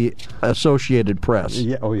written by the Associated Press.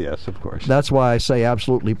 Yeah, oh, yes, of course. That's why I say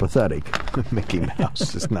absolutely pathetic. Mickey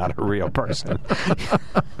Mouse is not a real person.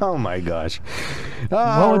 Oh, my gosh.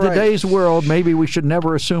 Well, in today's world, maybe we should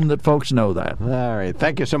never assume that folks know that. All right.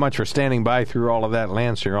 Thank you so much for standing by through all of that.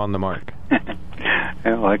 Lance, you're on the mark.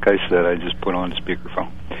 Yeah, like I said, I just put on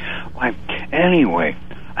speakerphone. Anyway,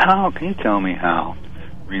 can you tell me how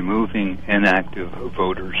removing inactive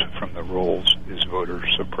voters from the rolls is voter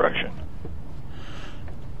suppression?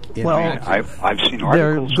 Well, I've seen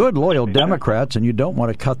articles. They're good, loyal Democrats, and you don't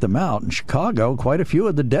want to cut them out. In Chicago, quite a few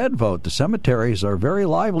of the dead vote. The cemeteries are very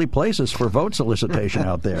lively places for vote solicitation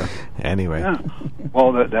out there. Anyway. Yeah.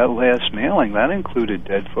 Well, that last mailing, that included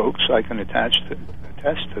dead folks. I can attest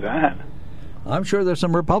to that. I'm sure there's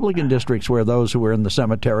some Republican districts where those who are in the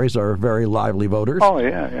cemeteries are very lively voters. Oh,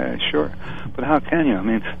 yeah, sure. But how can you? I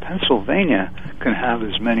mean, Pennsylvania can have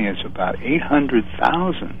as many as about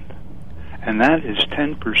 800,000, and that is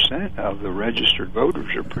 10% of the registered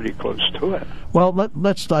voters are pretty close to it. Well,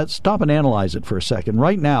 let's stop and analyze it for a second.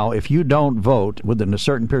 Right now, if you don't vote within a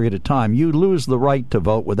certain period of time, you lose the right to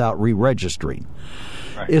vote without re-registering.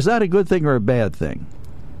 Right. Is that a good thing or a bad thing?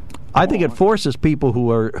 I think it forces people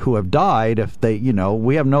who have died, if they,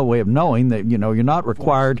 we have no way of knowing that, you're not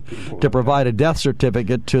required to provide a death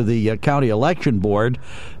certificate to the county election board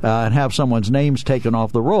and have someone's names taken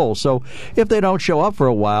off the roll. So if they don't show up for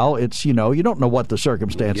a while, it's, you don't know what the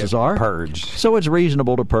circumstances are. Purged. So it's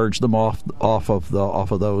reasonable to purge them off of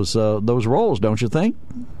those rolls, don't you think?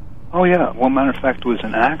 Oh, yeah. Well, matter of fact, it was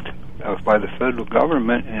an act by the federal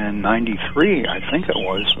government in '93, I think it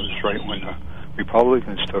was right when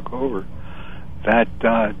Republicans took over, that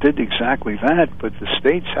did exactly that, but the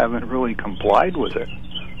states haven't really complied with it.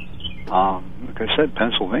 Like I said,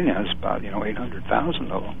 Pennsylvania has about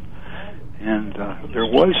 800,000 of them, and there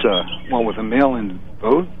was with a mail-in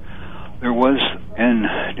vote. There was in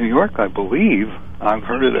New York, I believe. I've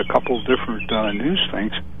heard it a couple different news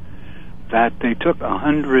things that they took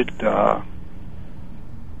 100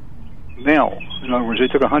 mail. In other words, they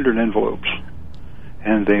took 100 envelopes,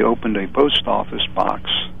 and they opened a post office box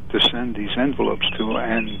to send these envelopes to,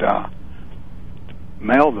 and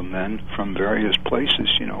mail them then from various places,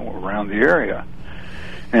 around the area.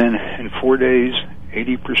 And in 4 days,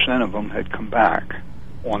 80% of them had come back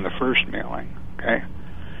on the first mailing, okay?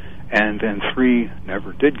 And then 3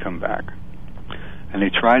 never did come back. And they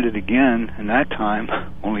tried it again, and that time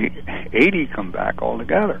only 80 come back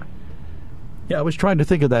altogether. Yeah, I was trying to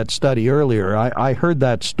think of that study earlier. I heard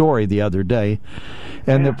that story the other day,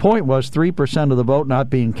 and the point was 3% of the vote not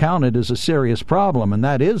being counted is a serious problem, and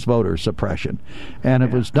that is voter suppression. And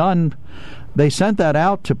it was done, they sent that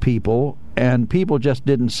out to people, and people just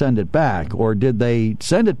didn't send it back, or did they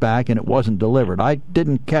send it back and it wasn't delivered? I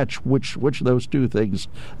didn't catch which of those two things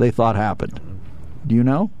they thought happened. Do you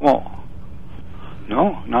know? Well,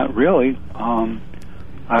 no, not really.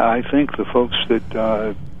 I think the folks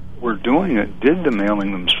that were doing it did the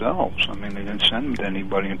mailing themselves. I mean, they didn't send them to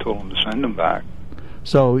anybody and told them to send them back.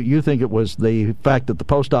 So you think it was the fact that the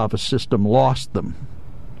post office system lost them?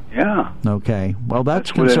 Yeah. Okay. Well,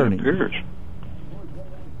 that's concerning. What it appears.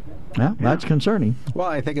 Yeah, that's concerning. Well,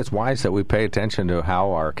 I think it's wise that we pay attention to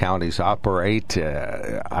how our counties operate.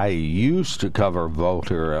 I used to cover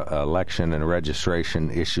voter election and registration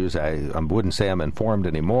issues. I wouldn't say I'm informed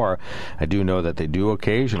anymore. I do know that they do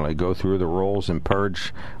occasionally go through the rolls and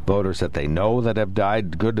purge voters that they know that have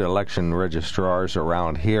died. Good election registrars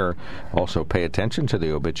around here also pay attention to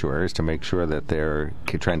the obituaries to make sure that they're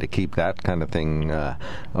trying to keep that kind of thing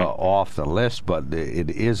off the list, but it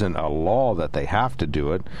isn't a law that they have to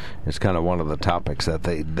do it. It's kind of one of the topics that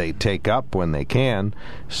they take up when they can.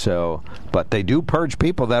 So, but they do purge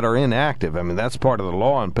people that are inactive. I mean, that's part of the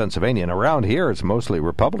law in Pennsylvania. And around here, it's mostly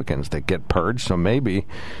Republicans that get purged. So maybe,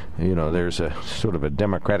 there's a sort of a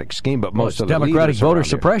democratic scheme. But most of the democratic voter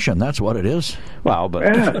suppression. That's what it is. Well, but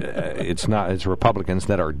it's not. It's Republicans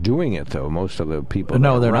that are doing it, though. Most of the people.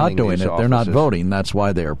 No, they're not doing it. They're not voting. That's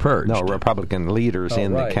why they are purged. No, Republican leaders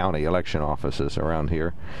in the county election offices around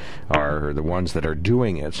here are the ones that are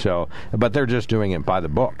doing it. So, but they're just doing it by the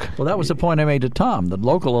book. Well, that was the point I made to Tom. The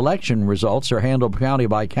local election results are handled county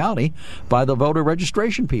by county by the voter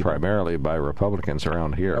registration people. Primarily by Republicans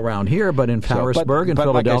around here. But in Harrisburg and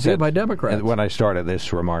Philadelphia, like said, by Democrats. When I started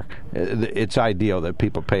this remark, it's ideal that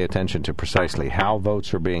people pay attention to precisely how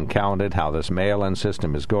votes are being counted, how this mail-in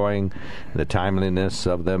system is going, the timeliness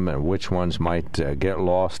of them, and which ones might get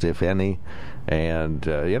lost, if any. And,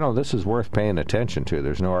 this is worth paying attention to.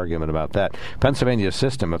 There's no argument about that. Pennsylvania's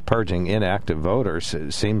system of purging inactive voters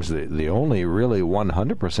seems the only really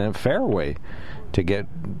 100% fair way to get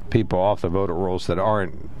people off the voter rolls that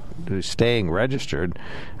aren't staying registered.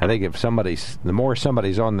 I think the more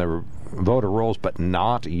somebody's on the voter rolls but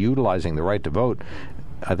not utilizing the right to vote,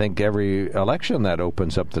 I think every election that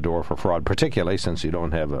opens up the door for fraud, particularly since you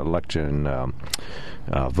don't have election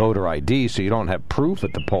voter ID, so you don't have proof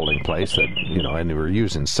at the polling place that, and we're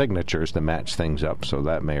using signatures to match things up, so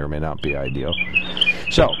that may or may not be ideal.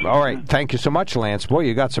 So, all right, thank you so much, Lance. Boy,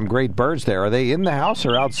 you got some great birds there. Are they in the house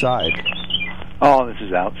or outside? Oh, this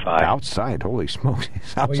is outside. Outside? Holy smokes.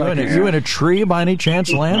 You in a tree by any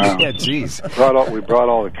chance, Lance? Yeah, jeez. We brought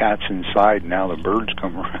all the cats inside, and now the birds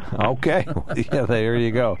come around. Okay. Yeah, there you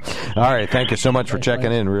go. All right, thank you so much for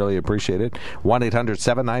checking in. Really appreciate it.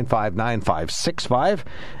 1-800-795-9565.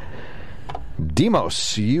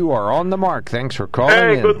 Demos, you are on the mark. Thanks for calling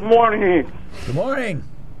in. Hey, good morning. Good morning.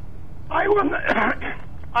 I want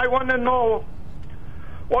to know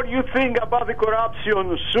what you think about the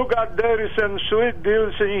corruption, sugar dairies and sweet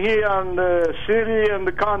deals in here in the city and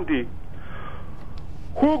the county.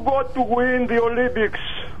 Who got to win the Olympics?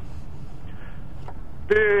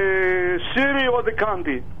 The city or the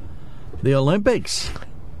county? The Olympics?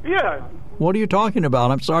 Yeah. What are you talking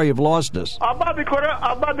about? I'm sorry, you've lost us. About the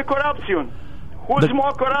corruption. Who's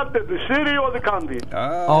more corrupted, the city or the county?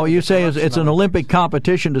 You say it's an Olympic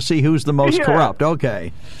competition to see who's the most corrupt.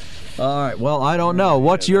 Okay. All right. Well, I don't know.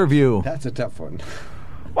 What's your view? That's a tough one.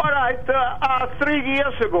 All right. 3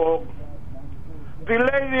 years ago, the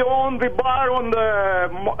lady owned the bar on the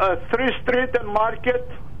 3rd Street and Market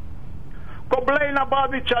complained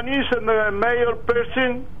about the Chinese and the mayor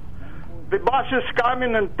person. The buses come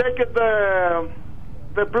in and take the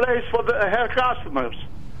place for her customers.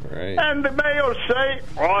 Right. And the mayor say,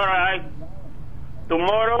 all right,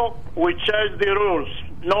 tomorrow we change the rules.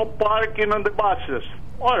 No parking on the buses.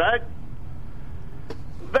 All right.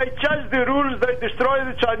 They change the rules. They destroy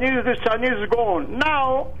the Chinese gone.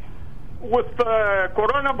 Now, with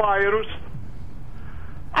coronavirus,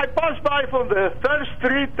 I pass by from the 3rd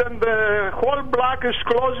Street and the whole block is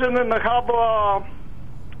closing and they have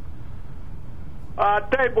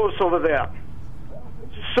tables over there.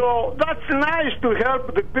 So that's nice to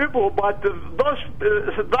help the people, but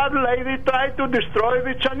that lady tried to destroy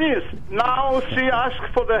the Chinese. Now she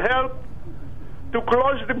asked for the help to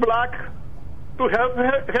close the block to help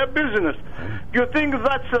her business. Do you think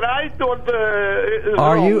that's right, or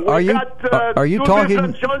are you two talking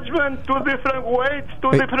different judgments, two different weights,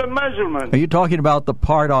 two different measurements? Are you talking about the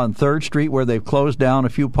part on 3rd Street where they've closed down a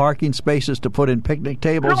few parking spaces to put in picnic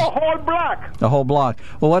tables? No, whole block. The whole block.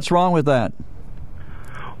 Well, what's wrong with that?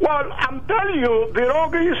 Well, I'm telling you, the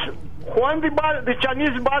wrong is when the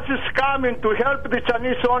Chinese bus is coming to help the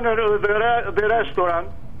Chinese owner of the restaurant,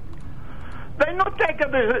 they not take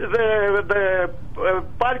the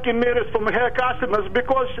parking mirrors from her customers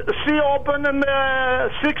because she open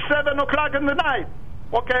at 6, 7 o'clock in the night.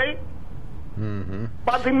 Okay? Mm-hmm.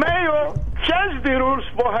 But the mayor changed the rules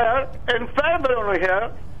for her in favor of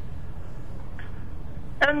her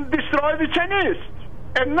and destroyed the Chinese.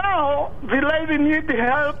 And now the lady need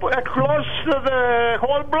help across the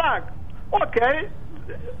whole block. Okay,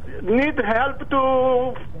 need help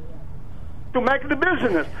to make the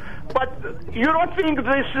business. But you don't think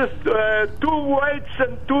this is two weights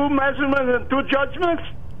and two measurements and two judgments?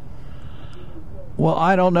 Well,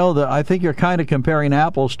 I don't know. I think you're kind of comparing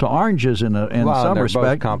apples to oranges in some they're respect.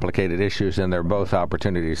 Both complicated issues, and they're both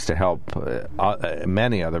opportunities to help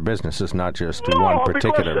many other businesses, not just one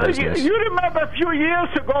particular business. You remember a few years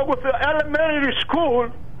ago with the elementary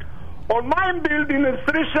school, on my building in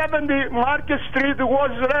 370 Market Street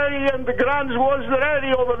was ready, and the grants was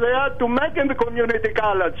ready over there to make in the community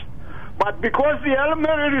college. But because the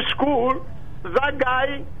elementary school, that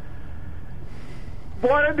guy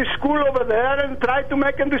bought the school over there and tried to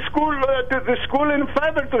make the school in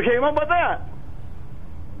favor to him over there.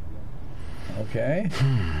 Okay.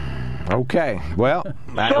 Okay. Well,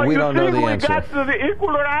 so we don't know the answer. So you think we got the equal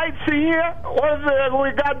rights here, or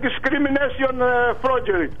we got discrimination,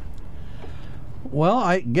 forgery? Well,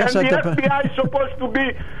 I guess and the FBI is supposed to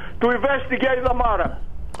investigate the matter.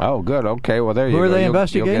 Oh, good. Okay. Well, there you go. Who are they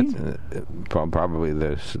investigating? Probably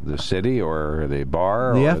the city or the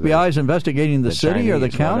bar. The FBI is investigating the city Chinese, or the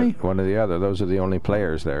county? One or the other. Those are the only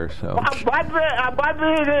players there. So. About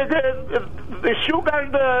the sugar,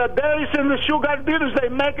 the dairies and the sugar dealers, they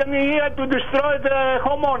make in here to destroy the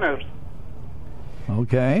homeowners.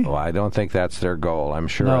 Okay. Well, I don't think that's their goal. I'm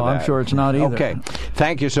sure. No, of that. I'm sure it's not either. Okay.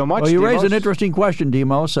 Thank you so much. Well, you Demos. raise an interesting question,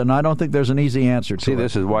 Demos, and I don't think there's an easy answer to it. See,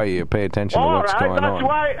 this is why you pay attention to what's going on. That's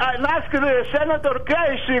why I asked Senator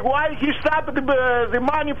Casey why he stopped the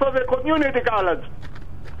money for the community college.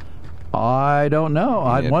 I don't know.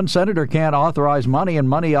 One senator can't authorize money, and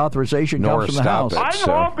money authorization comes from the House. I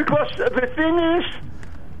know, because the thing is,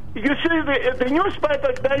 you see, the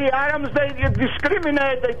newspaper, Barry Adams, they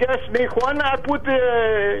discriminate against me when I put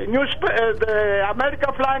the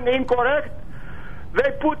America flag incorrect.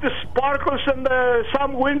 They put the sparkles and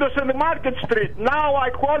some windows in the Market Street. Now I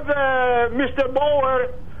called Mr. Bauer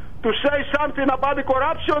to say something about the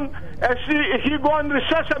corruption, and he go on the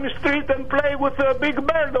Sesame Street and play with a Big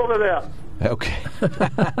Bird over there. Okay.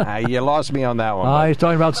 You lost me on that one. He's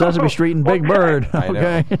talking about Sesame Street and Big Bird. Okay.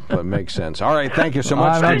 I know, but it makes sense. All right, thank you so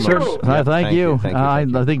much. Thank you. I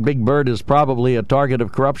think Big Bird is probably a target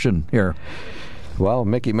of corruption here. Well,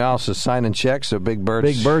 Mickey Mouse is signing checks, so Big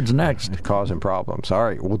Bird's next. Causing problems. All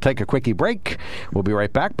right, we'll take a quickie break. We'll be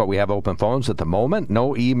right back, but we have open phones at the moment.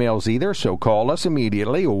 No emails either, so call us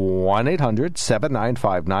immediately,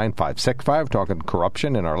 1-800-795-9565. Talking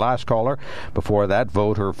corruption in our last caller. Before that,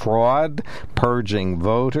 voter fraud, purging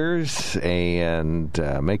voters, and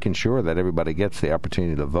making sure that everybody gets the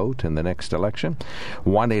opportunity to vote in the next election.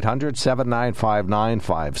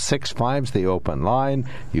 1-800-795-9565 is the open line.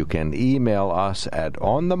 You can email us at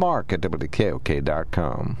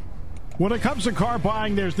onthemark@wkok.com. When it comes to car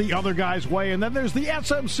buying, there's the other guy's way, and then there's the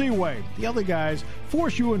SMC way. The other guys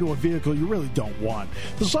force you into a vehicle you really don't want.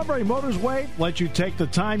 The Sunbury Motors way lets you take the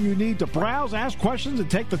time you need to browse, ask questions, and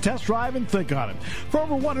take the test drive and think on it. For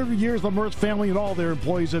over 100 years, the Mertz family and all their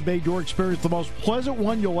employees have made your experience the most pleasant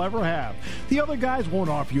one you'll ever have. The other guys won't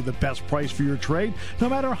offer you the best price for your trade, no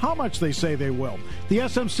matter how much they say they will. The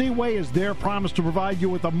SMC way is their promise to provide you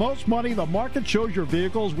with the most money the market shows your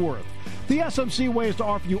vehicle is worth. The SMC way is to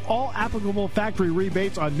offer you all applicable factory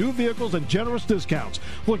rebates on new vehicles and generous discounts.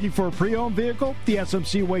 Looking for a pre-owned vehicle? The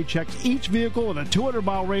SMC way checks each vehicle with a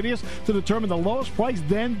 200-mile radius to determine the lowest price,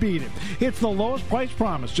 then beat it. It's the lowest price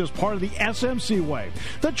promise, just part of the SMC way.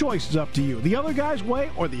 The choice is up to you. The other guy's way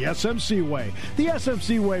or the SMC way. The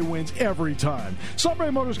SMC way wins every time.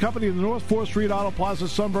 Sunbury Motors Company in the North 4th Street Auto Plaza,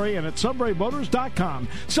 Sunbury, and at sunburymotors.com.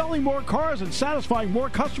 Selling more cars and satisfying more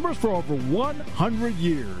customers for over 100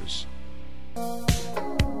 years.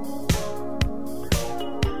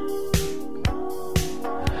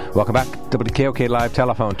 Welcome back. WKOK Live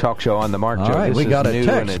Telephone Talk Show on the Mark. All right, we got a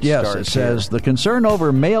text. Yes, it says, the concern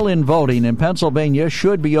over mail-in voting in Pennsylvania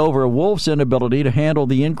should be over Wolf's inability to handle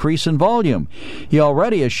the increase in volume. He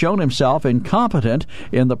already has shown himself incompetent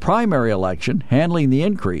in the primary election, handling the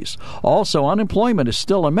increase. Also, unemployment is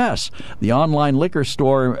still a mess. The online liquor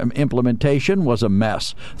store implementation was a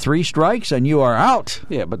mess. 3 strikes and you are out.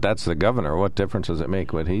 Yeah, but that's the governor. What difference does it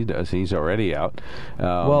make what he does? He's already out.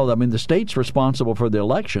 Well, I mean, the state's responsible for the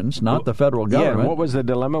election, not the federal government. Yeah, what was the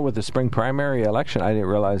dilemma with the spring primary election? I didn't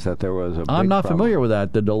realize that there was a big I'm not problem. familiar with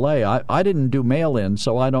that, the delay. I didn't do mail-in,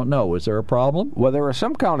 so I don't know. Is there a problem? Well, there were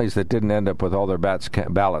some counties that didn't end up with all their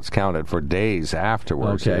ballots counted for days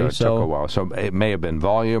afterwards. Okay, it took a while. So it may have been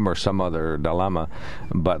volume or some other dilemma,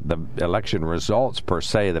 but the election results per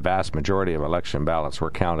se, the vast majority of election ballots were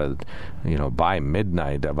counted, by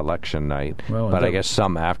midnight of election night. Well, but I guess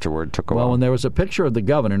some afterward took a while. Well, and there was a picture of the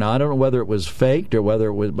governor. Now, I don't know whether it was faked or whether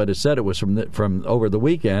it was, but it said it was from over the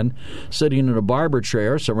weekend, sitting in a barber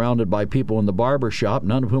chair, surrounded by people in the barber shop,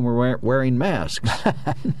 none of whom were wearing masks.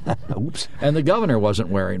 Oops. And the governor wasn't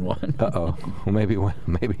wearing one. Uh-oh. Well,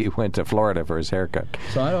 maybe he went to Florida for his haircut.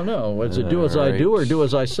 So I don't know. Is it do as I do or do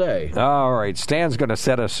as I say? All right. Stan's going to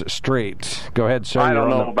set us straight. Go ahead, sir. I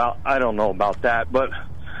don't know about that, but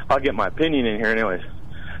I'll get my opinion in here anyways.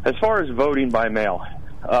 As far as voting by mail,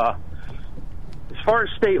 as far as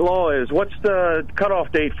state law is, what's the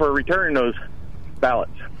cutoff date for returning those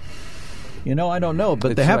ballots? I don't know,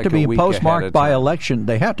 but It's they have like to be a week postmarked ahead of by time. election.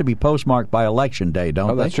 They have to be postmarked by election day,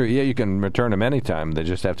 don't they? That's true. Yeah, you can return them anytime. They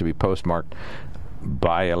just have to be postmarked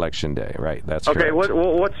by election day, right? That's okay. correct.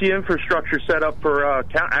 What's the infrastructure set up for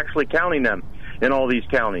actually counting them in all these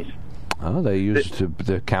counties? Oh, they use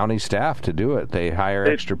the county staff to do it. They hire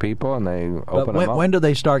extra people and they open them up. When do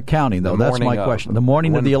they start counting, though? That's my question. The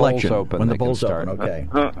morning of the election. When the polls open, okay.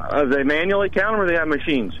 They manually count them or they have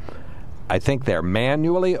machines? I think they're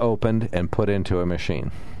manually opened and put into a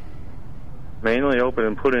machine. Manually opened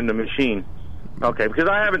and put into a machine. Okay, because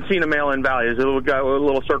I haven't seen a mail-in ballot. Is it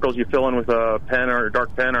little circles you fill in with a pen or a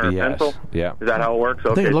dark pen or a pencil? Yeah. Is that how it works?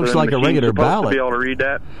 I think it looks like a regular ballot. To be able to read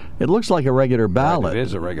that? It looks like a regular ballot. Right, it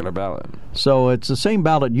is a regular ballot. So it's the same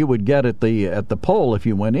ballot you would get at the poll if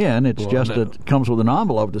you went in. It's that it comes with an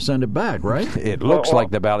envelope to send it back, right? It looks like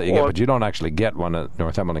the ballot you get, but you don't actually get one at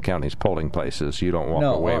Northumberland County's polling places. You don't walk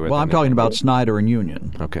away with it. Well, I'm talking about Snyder and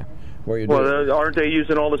Union. Okay. Aren't they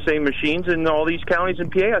using all the same machines in all these counties in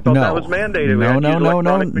PA? I thought that was mandated.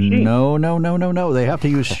 No. They have to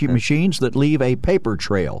use machines that leave a paper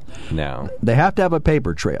trail. No. They have to have a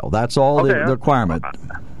paper trail. That's all the requirement.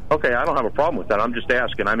 Okay, I don't have a problem with that. I'm just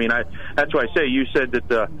asking. I mean, that's why I say you said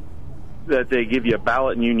that they give you a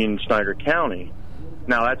ballot in Union and Snyder County.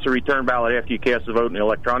 Now, that's a return ballot after you cast the vote in the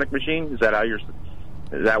electronic machine? Is that how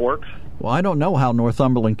that works? Well, I don't know how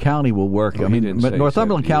Northumberland County will work. But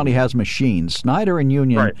Northumberland County has machines. Snyder and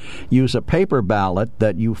Union use a paper ballot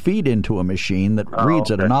that you feed into a machine that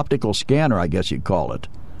reads it, an optical scanner, I guess you'd call it.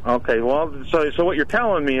 Okay, well, so what you're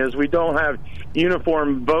telling me is we don't have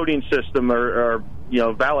uniform voting system or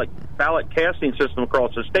ballot casting system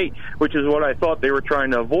across the state, which is what I thought they were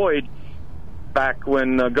trying to avoid back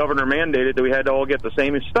when the governor mandated that we had to all get the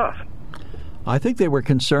same stuff. I think they were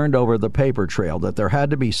concerned over the paper trail, that there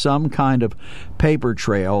had to be some kind of paper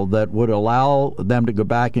trail that would allow them to go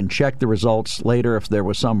back and check the results later if there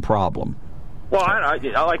was some problem. Well,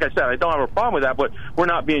 like I said, I don't have a problem with that, but we're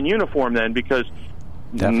not being uniform then because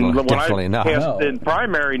definitely not. In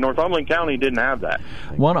primary, Northumberland County didn't have that.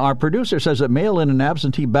 Our producer says that mail-in and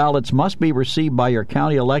absentee ballots must be received by your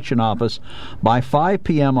county election office by 5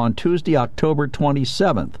 p.m. on Tuesday, October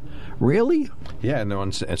 27th. Really? Yeah, so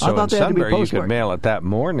in Sunbury you could mail it that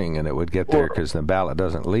morning and it would get there because the ballot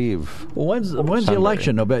doesn't leave. Well, when's the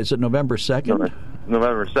election? Is it November 2nd?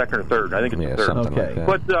 November 2nd or 3rd. I think it's the 3rd. Okay.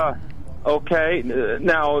 Like that. But,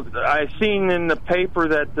 now, I've seen in the paper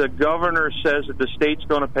that the governor says that the state's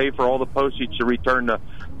going to pay for all the postage to return the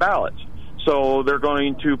ballots. So they're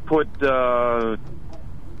going to put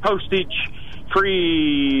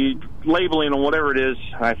postage-free labeling on whatever it is.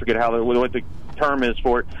 I forget what the term is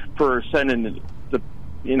for it, for sending the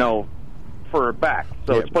for it back.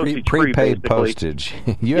 So it's postage prepaid free, postage.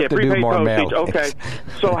 You have to do more mail. Okay.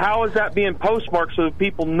 So how is that being postmarked so that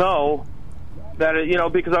people know that,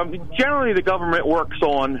 because generally the government works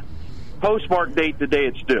on postmark date the day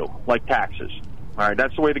it's due, like taxes. All right,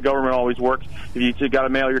 that's the way the government always works. If you got to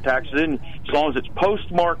mail your taxes in, as long as it's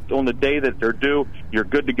postmarked on the day that they're due, you're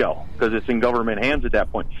good to go because it's in government hands at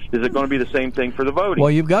that point. Is it going to be the same thing for the voting?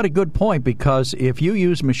 Well, you've got a good point, because if you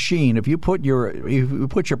use machine, if you put your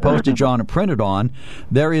postage on and print it on,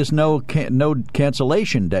 there is no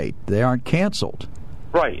cancellation date. They aren't canceled.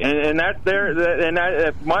 Right, and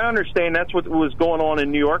my understanding, that's what was going on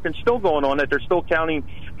in New York and still going on, that they're still counting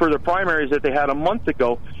for the primaries that they had a month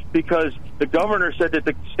ago, because the governor said that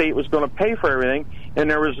the state was going to pay for everything, and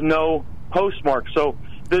there was no postmark. So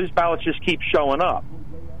those ballots just keep showing up.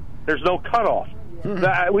 There's no cutoff.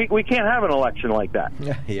 We can't have an election like that.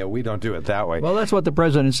 Yeah, we don't do it that way. Well, that's what the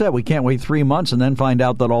president said. We can't wait 3 months and then find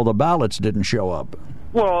out that all the ballots didn't show up.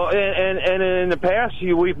 Well, and in the past,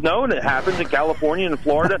 we've known it happens in California and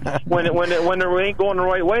Florida. when they ain't going the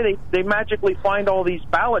right way, they magically find all these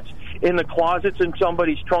ballots in the closets in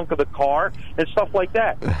somebody's trunk of the car and stuff like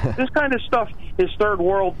that. This kind of stuff is third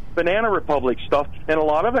world banana republic stuff, and a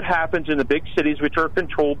lot of it happens in the big cities, which are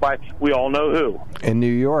controlled by we all know who. In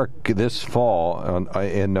New York this fall,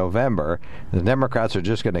 in November, the Democrats are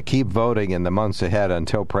just going to keep voting in the months ahead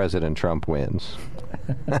until President Trump wins.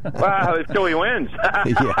 Wow, until he wins.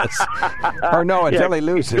 Yes. Or no, until he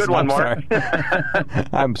loses. Good one, Mark.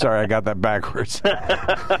 I'm sorry, I got that backwards.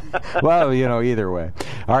 Well, either way.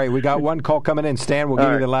 All right, we got one call coming in. Stan, we'll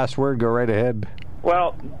give you the last word. Go right ahead.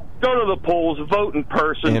 Well, go to the polls, vote in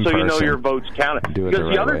person, you know your vote's counted.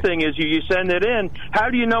 Because the other thing is you send it in. How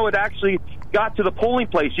do you know it actually got to the polling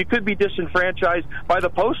place? You could be disenfranchised by the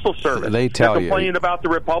Postal Service. They tell They're complaining about the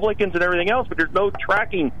Republicans and everything else, but there's no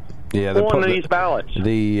tracking on these ballots.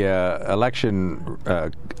 The election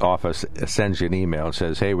office sends you an email and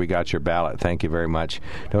says, hey, we got your ballot. Thank you very much.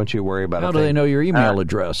 Don't you worry about it. How do they know your email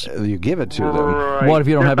address? You give it to them. Right. What if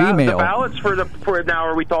you don't have email? The ballots for now,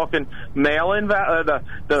 are we talking mail-in, the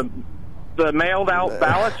mailed-out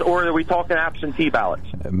ballots, or are we talking absentee ballots?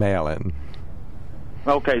 Mail-in.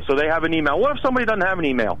 Okay, so they have an email. What if somebody doesn't have an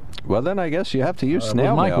email? Well, then I guess you have to use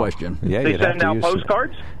snail mail. My question. Yeah, they send out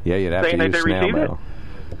postcards? Yeah, you'd have to use snail mail.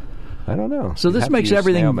 I don't know. So this makes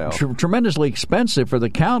everything tremendously expensive for the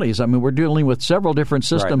counties. I mean, we're dealing with several different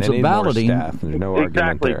systems of balloting. There's no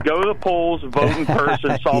argument there. Go to the polls, vote in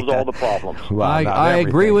person, solves all the problems. Well, I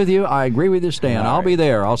agree with you. I agree with you, Stan. I'll be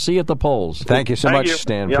there. I'll see you at the polls. Thank you so much,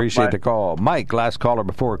 Stan. Yep, appreciate the call. Mike, last caller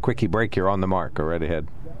before a quickie break. You're on the mark. Go right ahead.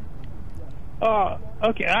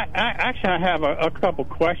 Okay. I have a couple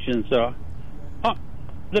questions.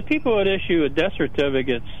 The people that issue death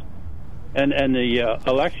certificates and the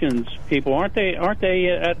elections people, aren't they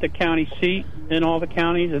at the county seat in all the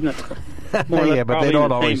counties? Isn't it but they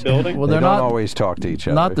don't always. Building? Well, they don't always talk to each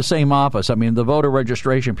other. Not the same office. I mean, the voter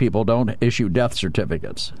registration people don't issue death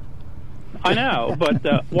certificates. I know,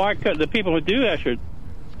 but why could the people who do issue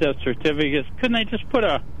death certificates, couldn't they just put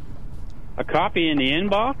a copy in the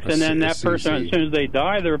inbox, and then that person, as soon as they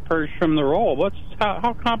die, they're purged from the roll?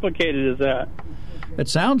 How complicated is that? It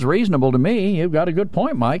sounds reasonable to me. You've got a good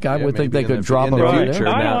point, Mike. I would think they could drop a few there.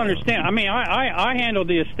 I don't understand. I mean, I handled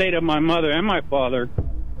the estate of my mother and my father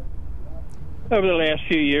over the last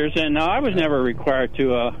few years, and I was never required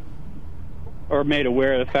to or made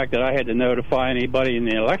aware of the fact that I had to notify anybody in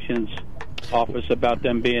the elections office about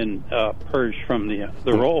them being purged from the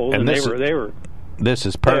rolls, and they were. This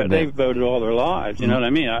is pertinent. They voted all their lives. You know what I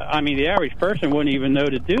mean? I mean, the average person wouldn't even know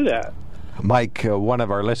to do that. Mike, one of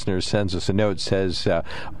our listeners sends us a note, says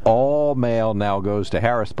all mail now goes to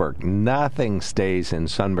Harrisburg. Nothing stays in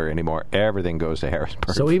Sunbury anymore. Everything goes to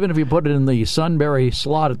Harrisburg. So even if you put it in the Sunbury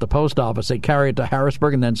slot at the post office, they carry it to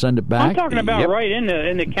Harrisburg and then send it back? I'm talking about right in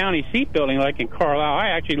the county seat building, like in Carlisle. I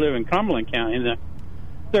actually live in Cumberland County.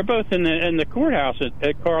 They're both in the courthouse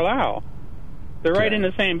at Carlisle. They're right in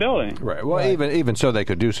the same building. Right. Well, even so, they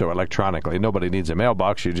could do so electronically. Nobody needs a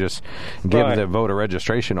mailbox. You just give the voter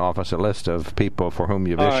regration office a list of people for whom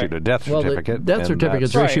you've issued a death certificate. Death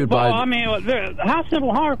certificates are issued by. Well, I mean, how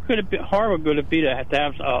simple? How hard could it be to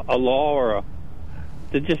have a law or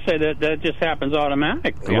to just say that just happens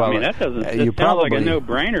automatically? Well, I mean, that doesn't. It sounds like a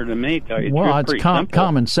no-brainer to me. It's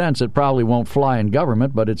common sense. It probably won't fly in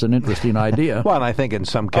government, but it's an interesting idea. Well, and I think in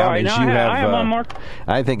some counties I have one more.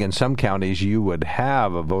 I think in some counties you would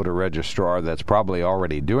have a voter registrar that's probably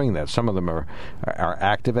already doing that. Some of them are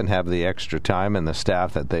active and have the extra time and the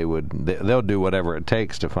staff that they'll do whatever it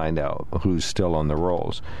takes to find out who's still on the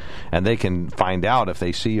rolls, and they can find out if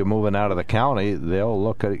they see you moving out of the county. They'll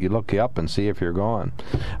look you up and see if you're gone.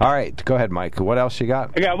 All right, go ahead, Mike. What else you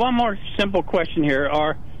got? I got one more simple question here.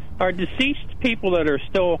 Are deceased people that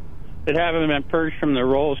haven't been purged from the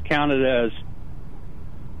rolls counted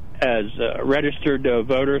as registered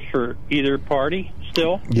voters for either party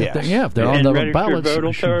still? Yes. If they're on the ballots.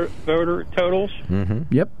 Voter totals?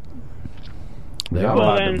 Mm-hmm. Yep. They're not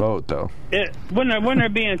allowed to vote, though. Wouldn't there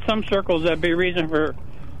be in some circles that'd be a reason for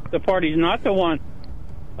the parties not to want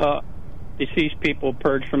deceased people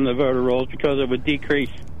purged from the voter rolls, because it would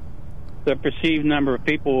decrease the perceived number of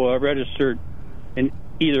people registered in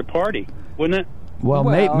either party, wouldn't it? Well,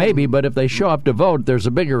 maybe, but if they show up to vote, there's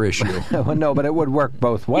a bigger issue. Well, no, but it would work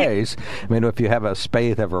both ways. I mean, if you have a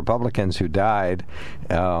spate of Republicans who died,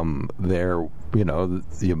 you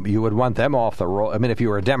would want them off the roll. I mean, if you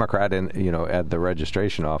were a Democrat at the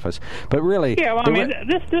registration office, but really,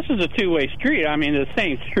 this is a two-way street. I mean, the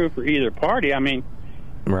same's true for either party. I mean,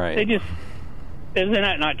 right? Isn't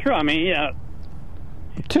that not true? I mean,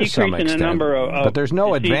 to some extent, the number of but there's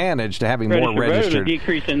no advantage to having more registered.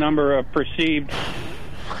 Decrease in number of perceived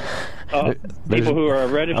people who are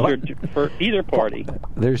registered for either party.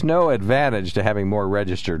 There's no advantage to having more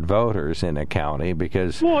registered voters in a county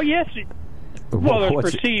because. Well, yes. Well,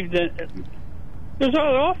 there's perceived. There's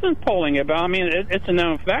often polling about. I mean, it's a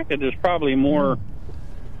known fact that there's probably more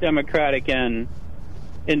Democratic and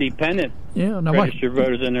independent registered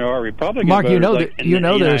voters than there are Republican Mark, voters. in the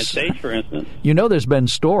United States, for instance. There's been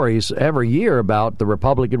stories every year about the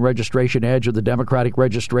Republican registration edge or the Democratic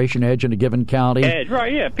registration edge in a given county. Edge,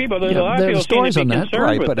 right? Yeah, there's a lot of people stories seem to be on that,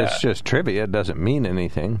 concerned with but that. it's just trivia. It doesn't mean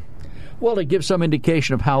anything. Well, it gives some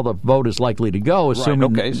indication of how the vote is likely to go.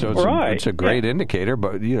 Assuming right. Okay, so it's a great indicator,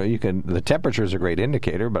 but the temperature is a great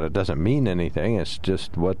indicator, but it doesn't mean anything. It's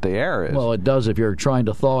just what the air is. Well, it does if you're trying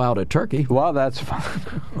to thaw out a turkey. Well, that's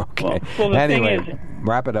fine. Okay. Well, the anyway, thing is,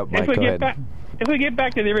 wrap it up, Mike. Go ahead. If we get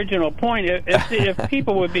back to the original point, if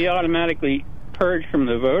people would be automatically purged from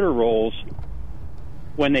the voter rolls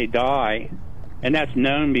when they die, and that's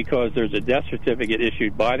known because there's a death certificate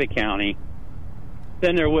issued by the county,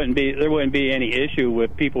 then there wouldn't be any issue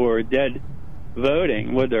with people who are dead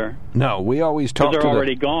voting, would there? No, we always talk. They're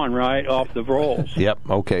already gone, right, off the rolls. Yep.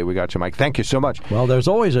 Okay, we got you, Mike. Thank you so much. Well, there's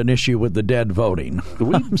always an issue with the dead voting.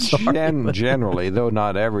 We generally, though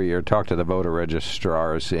not every year, talk to the voter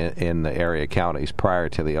registrars in the area counties prior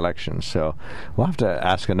to the election. So we'll have to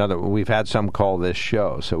ask another. We've had some call this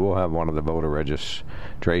show, so we'll have one of the voter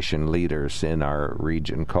registration leaders in our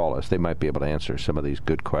region call us. They might be able to answer some of these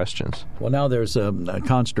good questions. Well, now there's a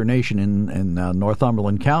consternation in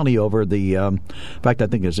Northumberland County over the. In fact, I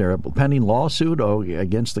think is there a pending lawsuit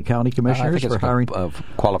against the county commissioners for hiring?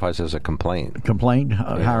 Qualifies as a complaint.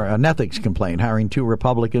 An ethics complaint, hiring 2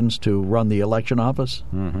 Republicans to run the election office.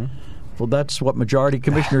 Mm-hmm. Well, that's what majority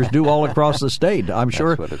commissioners do all across the state. I'm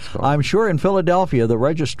sure in Philadelphia the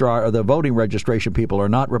registrar or the voting registration people are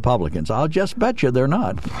not Republicans. I'll just bet you they're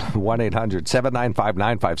not.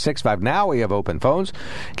 1-800-795-9565. Now we have open phones.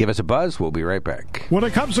 Give us a buzz. We'll be right back. When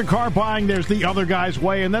it comes to car buying, there's the other guy's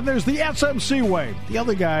way, and then there's the SMC way. The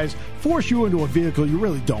other guys force you into a vehicle you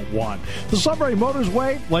really don't want. The Sunbury Motors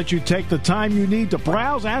way lets you take the time you need to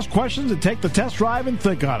browse, ask questions, and take the test drive and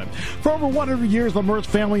think on it. For over 100 years, the Mertz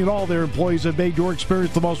family and all their employees have made your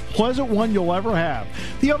experience the most pleasant one you'll ever have.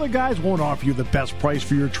 The other guys won't offer you the best price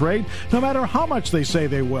for your trade, no matter how much they say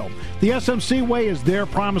they will. The SMC way is their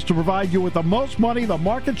promise to provide you with the most money the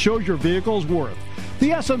market shows your vehicle is worth. The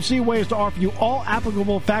SMC way is to offer you all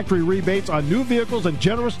applicable factory rebates on new vehicles and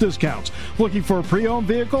generous discounts. Looking for a pre-owned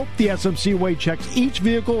vehicle? The SMC way checks each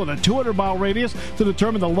vehicle in a 200-mile radius to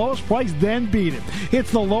determine the lowest price, then beat it. It's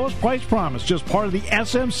the lowest price promise, just part of the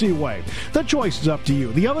SMC way. The choice is up to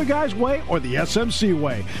you, the other guy's way or the SMC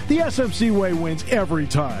way. The SMC way wins every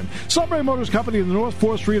time. Sunbury Motors Company in the North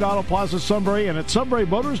 4th Street Auto Plaza, Sunbury, and at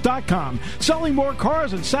sunburymotors.com. Selling more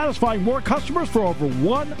cars and satisfying more customers for over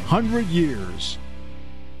 100 years.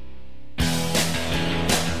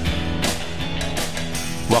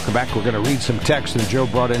 Welcome back. We're going to read some text, and Joe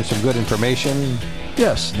brought in some good information.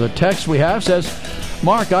 Yes, the text we have says,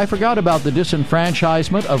 Mark, I forgot about the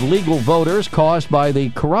disenfranchisement of legal voters caused by the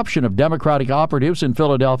corruption of Democratic operatives in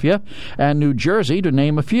Philadelphia and New Jersey, to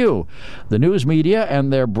name a few. The news media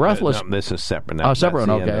and their breathless... No, this is separate. Separate,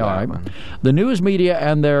 okay, all right. The news media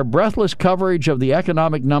and their breathless coverage of the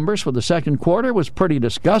economic numbers for the second quarter was pretty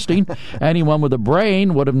disgusting. Anyone with a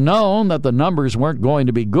brain would have known that the numbers weren't going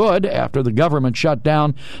to be good after the government shut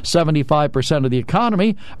down 75% of the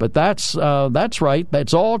economy, but that's right.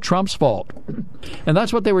 That's all Trump's fault. And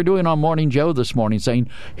that's what they were doing on Morning Joe this morning, saying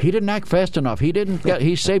he didn't act fast enough.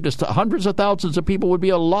 He saved us. Hundreds of thousands of people would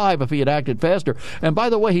be alive if he had acted faster. And by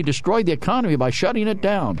the way, he destroyed the economy by shutting it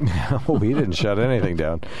down. Oh, he didn't shut anything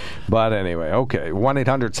down. But anyway, okay.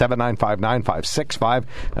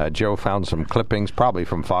 1-800-795-9565. Joe found some clippings, probably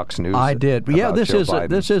from Fox News. I did. Yeah, this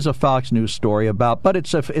is a Fox News story but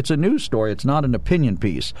it's a news story. It's not an opinion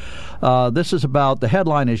piece. This is about, the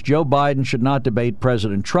headline is Joe Biden should not debate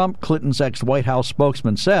President Trump, Clinton's ex-White House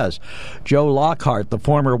spokesman says. Joe Lockhart, the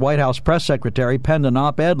former White House press secretary, penned an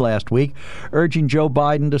op-ed last week urging Joe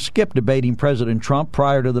Biden to skip debating President Trump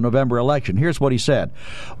prior to the November election. Here's what he said.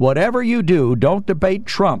 Whatever you do, don't debate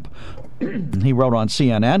Trump. He wrote on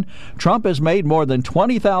CNN, Trump has made more than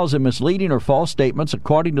 20,000 misleading or false statements,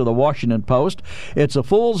 according to the Washington Post. It's a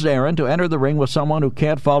fool's errand to enter the ring with someone who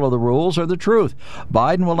can't follow the rules or the truth.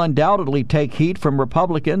 Biden will undoubtedly take heat from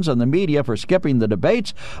Republicans and the media for skipping the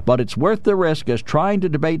debates, but it's worth the risk, as trying to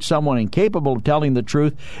debate someone incapable of telling the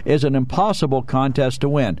truth is an impossible contest to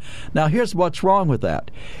win. Now, here's what's wrong with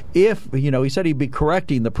that. If, he said he'd be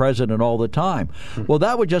correcting the president all the time. Well,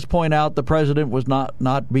 that would just point out the president was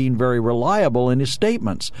not being very reliable in his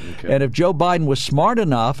statements. Okay. And if Joe Biden was smart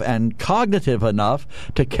enough and cognitive enough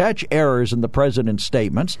to catch errors in the president's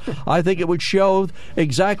statements, I think it would show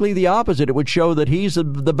exactly the opposite. It would show that he's the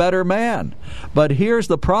better man. But here's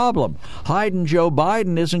the problem. Hiding Joe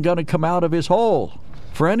Biden isn't going to come out of his hole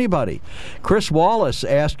for anybody. Chris Wallace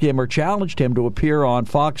asked him or challenged him to appear on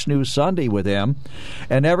Fox News Sunday with him,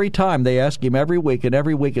 and every time they ask him every week, and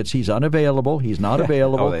every week he's unavailable, he's not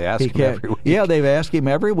available. They ask him every week? Yeah, they've asked him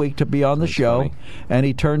every week to be on the show, funny. And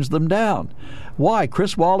he turns them down. Why?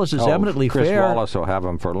 Chris Wallace is eminently Chris fair. Chris Wallace will have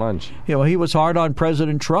him for lunch. He was hard on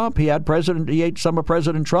President Trump. He ate some of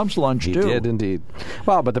President Trump's lunch, too. He did, indeed.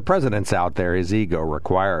 Well, but the president's out there. His ego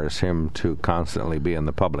requires him to constantly be in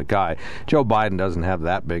the public eye. Joe Biden doesn't have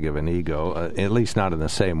that big of an ego, at least not in the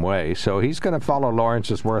same way. So he's going to follow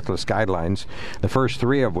Lawrence's worthless guidelines, the first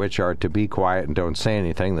three of which are to be quiet and don't say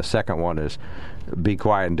anything. The second one is be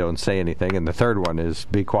quiet and don't say anything. And the third one is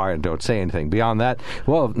be quiet and don't say anything. Beyond that,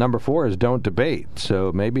 number 4 is don't debate.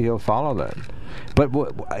 So maybe he'll follow that. But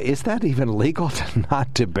is that even legal to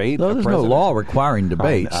not debate? No, there's no law requiring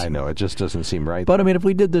debates. I know. It just doesn't seem right. But, if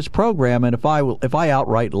we did this program and if I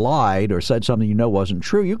outright lied or said something wasn't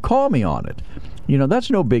true, you call me on it. That's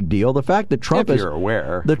no big deal. The fact that Trump you're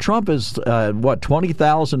aware. The Trump is,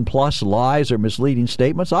 20,000 plus lies or misleading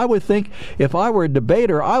statements. I would think if I were a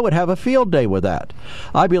debater, I would have a field day with that.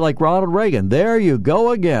 I'd be like Ronald Reagan. There you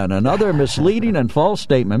go again. Another misleading and false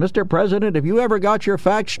statement. Mr. President, if you ever got your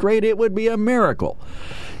facts straight, it would be a miracle.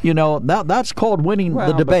 That's called winning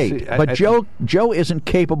the debate. But Joe isn't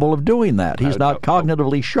capable of doing that. He's not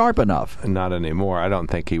cognitively sharp enough. Not anymore. I don't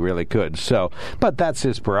think he really could. But that's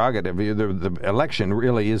his prerogative. The election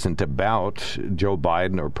really isn't about Joe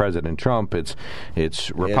Biden or President Trump. It's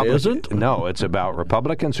Republicans. It isn't? No, it's about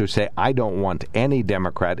Republicans who say, I don't want any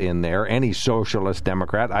Democrat in there, any socialist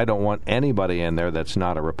Democrat. I don't want anybody in there that's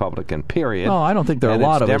not a Republican, period. No, I don't think there are a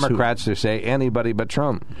lot of Democrats who say anybody but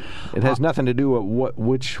Trump. It has nothing to do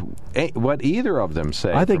with what either of them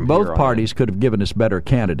say. I think both parties could have given us better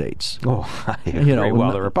candidates. Oh, I agree.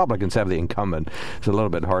 Well, the Republicans have the incumbent. It's a little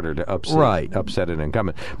bit harder to upset an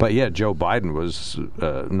incumbent. But Joe Biden was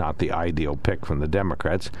not the ideal pick from the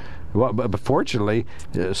Democrats. Well, but fortunately,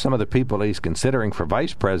 some of the people he's considering for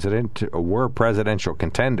vice president were presidential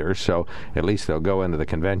contenders, so at least they'll go into the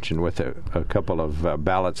convention with a couple of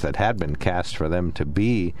ballots that had been cast for them to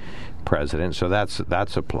be president, so that's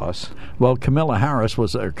a plus. Well, Kamala Harris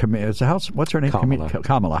was what's her name?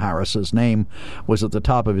 Kamala Harris's name was at the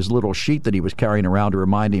top of his little sheet that he was carrying around to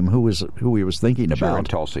remind him who he was thinking about. And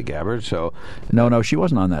Tulsi Gabbard. So no, she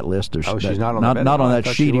wasn't on that list. She's not on that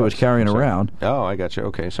sheet he was carrying around. Oh, I got you.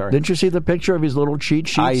 Okay, sorry. Didn't you see the picture of his little cheat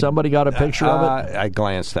sheet? Somebody got a picture of it. I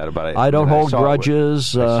glanced at it, but I don't hold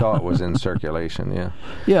grudges. I saw it was in circulation. Yeah.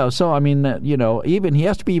 Yeah. So even he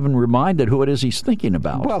has to be reminded who it is he's thinking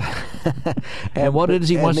about. Well. and what it is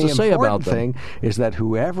he wants to say about them. The important thing is that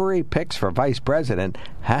whoever he picks for vice president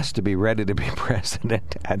has to be ready to be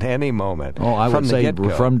president at any moment. Oh, I would say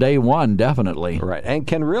from day one, definitely. Right, and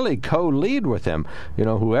can really co-lead with him.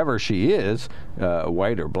 Whoever she is,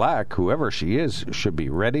 white or black, whoever she is, should be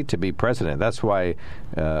ready to be president. That's why,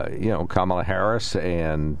 Kamala Harris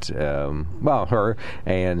and, her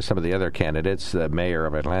and some of the other candidates, the mayor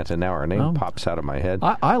of Atlanta, now her name pops out of my head.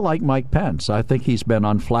 I like Mike Pence. I think he's been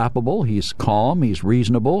unflappable capable, he's calm, he's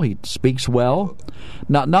reasonable, he speaks well.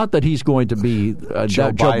 Not that he's going to be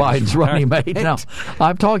Joe Biden's running mate. No,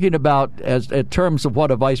 I'm talking about in terms of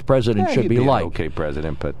what a vice president should be like. Okay,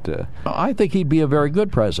 president, but I think he'd be a very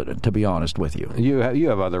good president, to be honest with you. You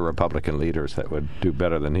have other Republican leaders that would do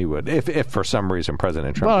better than he would if for some reason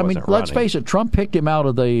President Trump wasn't running. Let's face it, Trump picked him out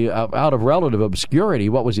of relative obscurity.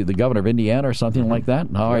 What was he, the governor of Indiana or something like that?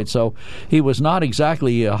 All right, so he was not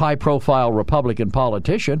exactly a high-profile Republican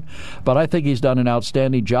politician, but I think he's done an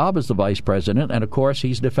outstanding job as the vice president, and of course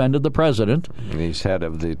he's defended the president. And he's head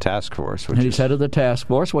of the task force. He's head of the task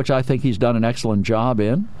force, which I think he's done an excellent job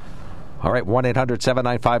in. All right,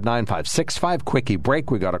 1-800-795-9565. Quickie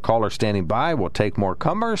break. We got a caller standing by. We'll take more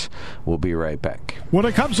comers. We'll be right back. When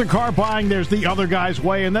it comes to car buying, there's the other guy's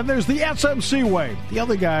way, and then there's the SMC way. The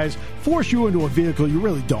other guys force you into a vehicle you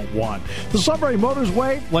really don't want. The Sunbury Motors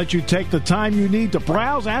way lets you take the time you need to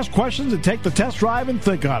browse, ask questions, and take the test drive and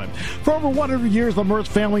think on it. For over 100 years, the Mertz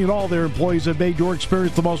family and all their employees have made your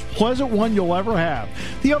experience the most pleasant one you'll ever have.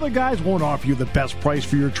 The other guys won't offer you the best price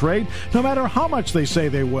for your trade, no matter how much they say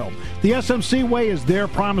they will. The SMC way is their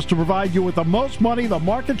promise to provide you with the most money the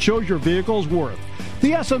market shows your vehicle is worth.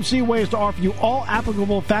 The SMC way is to offer you all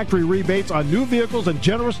applicable factory rebates on new vehicles and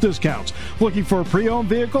generous discounts. Looking for a pre-owned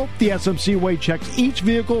vehicle? The SMC way checks each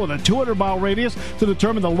vehicle with a 200-mile radius to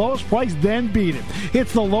determine the lowest price, then beat it.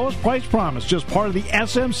 It's the lowest price promise, just part of the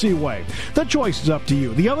SMC way. The choice is up to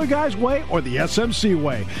you, the other guy's way or the SMC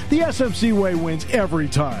way. The SMC way wins every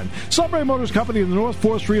time. Sunbury Motors Company in the North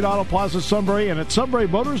 4th Street Auto Plaza, Sunbury, and at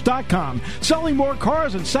sunburymotors.com. Selling more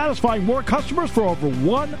cars and satisfying more customers for over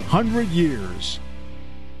 100 years.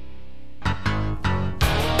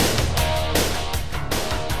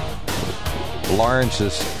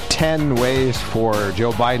 Lawrence's 10 ways for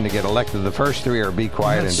Joe Biden to get elected. The first 3 are be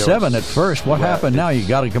quiet and don't... 7 at first. What happened now? You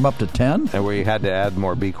got to come up to 10? And we had to add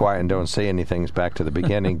more be quiet and don't say anything back to the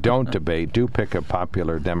beginning. Don't debate. Do pick a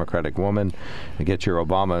popular Democratic woman and get your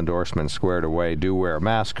Obama endorsement squared away. Do wear a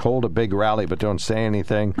mask. Hold a big rally, but don't say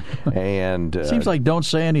anything. And seems like don't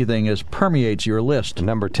say anything permeates your list.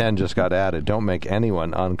 Number 10 just got added. Don't make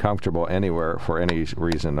anyone uncomfortable anywhere for any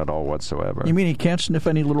reason at all whatsoever. You mean he can't sniff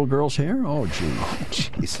any little girl's hair? Oh, gee.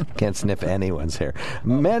 Jeez. Can't sniff anyone's hair.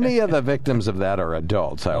 Many of the victims of that are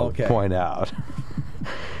adults, I will point out.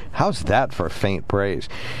 How's that for faint praise?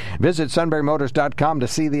 Visit sunburymotors.com to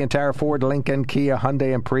see the entire Ford, Lincoln, Kia,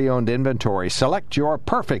 Hyundai, and pre-owned inventory. Select your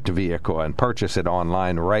perfect vehicle and purchase it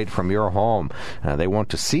online right from your home. They want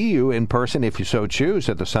to see you in person if you so choose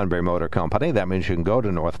at the Sunbury Motor Company. That means you can go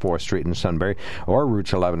to North 4th Street in Sunbury or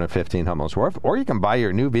routes 11 and 15 Hummel's Wharf, or you can buy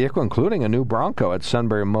your new vehicle, including a new Bronco, at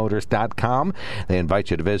sunburymotors.com. They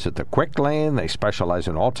invite you to visit the Quick Lane. They specialize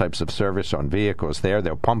in all types of service on vehicles there.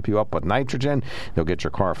 They'll pump you up with nitrogen. They'll get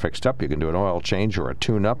your car fixed up. You can do an oil change or a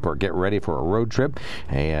tune-up or get ready for a road trip.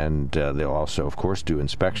 And they'll also, of course, do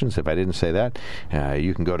inspections. If I didn't say that,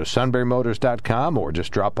 you can go to sunburymotors.com or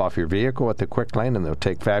just drop off your vehicle at the Quick Lane, and they'll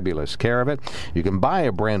take fabulous care of it. You can buy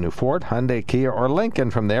a brand new Ford, Hyundai, Kia, or Lincoln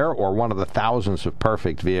from there, or one of the thousands of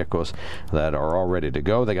perfect vehicles that are all ready to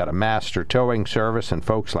go. They got a master towing service, and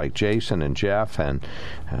folks like Jason and Jeff and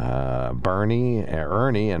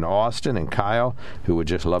Ernie and Austin and Kyle, who would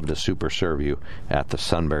just love to super serve you at the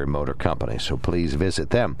Sunbury Motor Company. So please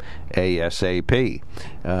visit them ASAP.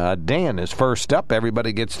 Dan is first up.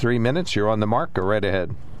 Everybody gets 3 minutes. You're on the mark. Go right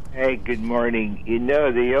ahead. Hey, good morning. You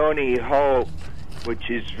know, the only hope, which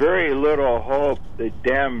is very little hope, the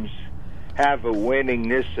Dems have of winning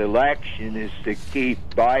this election is to keep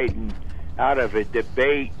Biden out of a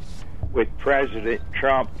debate with President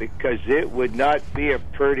Trump, because it would not be a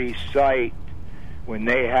pretty sight when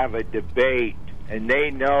they have a debate, and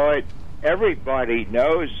they know it. Everybody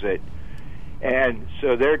knows it. And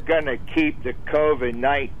so they're going to keep the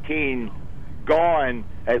COVID-19 going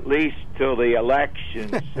at least till the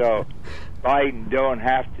election, so Biden don't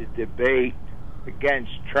have to debate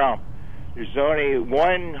against Trump. There's only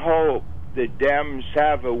one hope the Dems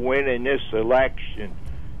have a win in this election: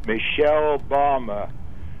 Michelle Obama.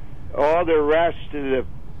 All the rest of the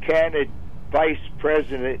vice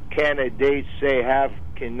president candidates they have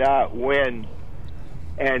cannot win.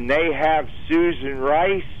 And they have Susan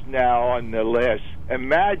Rice now on the list.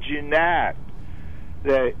 Imagine that.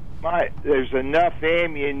 There's enough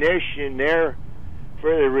ammunition there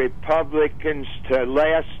for the Republicans to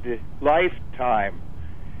last a lifetime.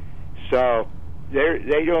 So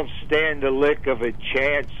they don't stand a lick of a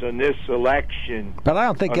chance on this election. But I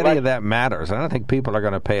don't think any of that matters. I don't think people are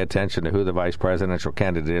going to pay attention to who the vice presidential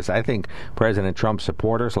candidate is. I think President Trump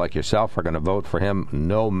supporters like yourself are going to vote for him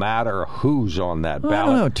no matter who's on that ballot. I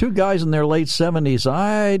don't know. Two guys in their late 70s,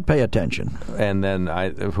 I'd pay attention. And then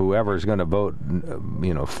whoever's going to vote,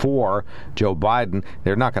 for Joe Biden,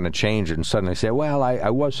 they're not going to change and suddenly say, well, I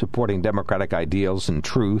was supporting democratic ideals and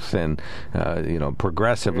truth and,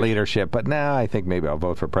 progressive leadership, but now I think maybe I'll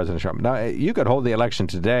vote for President Trump. Now, you could hold the election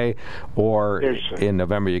today, or in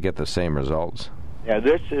November you get the same results. Yeah,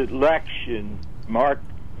 this election, Mark,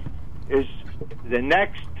 is the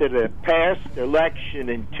next to the past election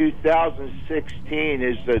in 2016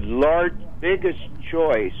 is the biggest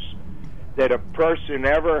choice that a person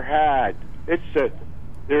ever had.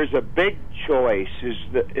 There's a big choice.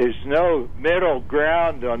 There's no middle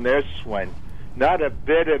ground on this one. Not a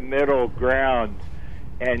bit of middle ground.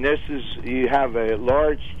 And you have a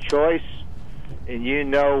large choice, and you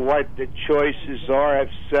know what the choices are.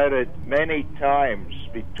 I've said it many times,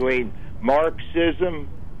 between Marxism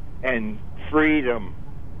and freedom.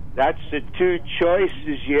 That's the two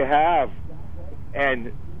choices you have.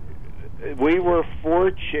 And we were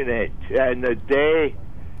fortunate, and the day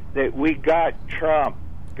that we got Trump,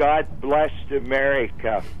 God blessed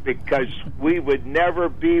America, because we would never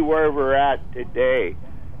be where we're at today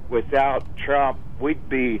without Trump. We'd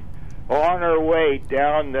be on our way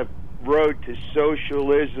down the road to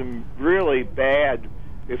socialism really bad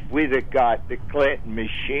if we'd have got the Clinton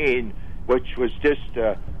machine, which was just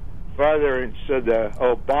a furtherance of the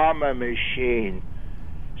Obama machine.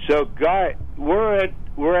 So, God, we're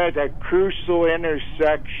at a crucial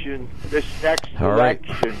intersection this next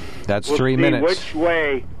election. That's we'll 3 see minutes. Which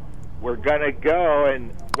way we're going to go,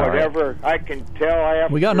 and whatever I can tell.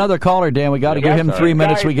 We got another caller, Dan. We got to give him 3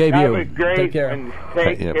 minutes we gave you. Take care.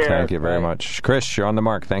 Take care. Thank you very much. Chris, you're on the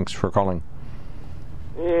mark. Thanks for calling.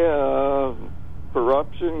 Yeah,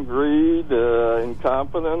 corruption, greed,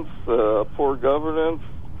 incompetence, poor governance,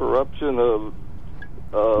 corruption of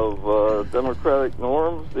democratic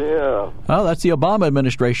norms. Yeah. Oh, that's the Obama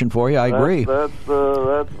administration for you. I agree. That's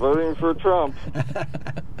voting for Trump.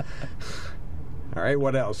 All right.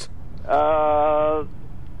 What else?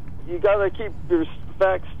 You got to keep your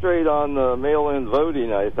facts straight on the mail-in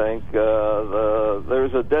voting, I think.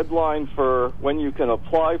 There's a deadline for when you can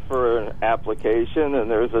apply for an application, and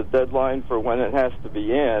there's a deadline for when it has to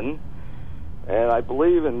be in. And I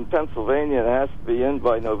believe in Pennsylvania it has to be in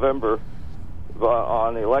by November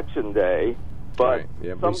on Election Day. But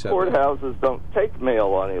some courthouses don't take mail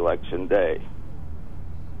on Election Day.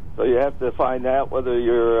 So you have to find out whether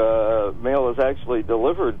your mail is actually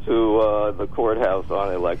delivered to the courthouse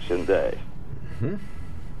on Election Day. Mm-hmm.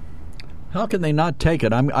 How can they not take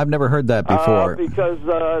it? I've never heard that before. Because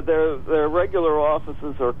their regular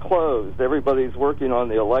offices are closed. Everybody's working on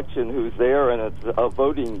the election who's there, and it's a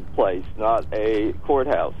voting place, not a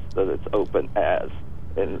courthouse that it's open as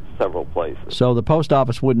in several places. So the post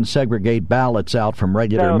office wouldn't segregate ballots out from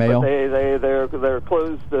regular mail? But they're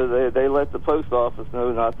closed. They let the post office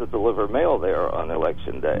know not to deliver mail there on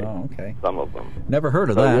Election Day. Oh, okay. Some of them. Never heard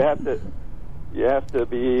of that. You have to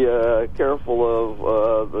be careful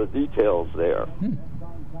of the details there.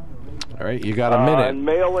 All right, you got a minute. And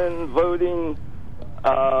mail-in voting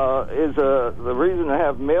the reason to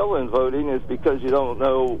have mail-in voting is because you don't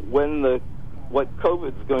know what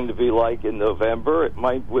COVID's going to be like in November. It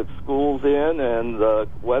might, with schools in and the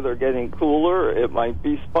weather getting cooler, it might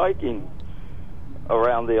be spiking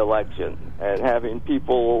around the election, and having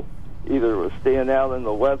people either stand out in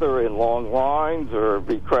the weather in long lines or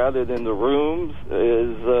be crowded in the rooms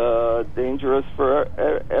is dangerous for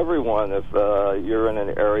everyone if you're in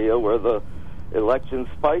an area where the election's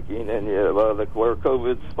spiking and where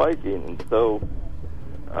COVID's spiking. And so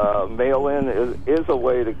mail-in is a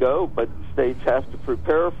way to go, but states have to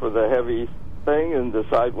prepare for the heavy thing and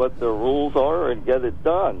decide what their rules are and get it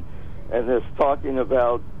done. And this talking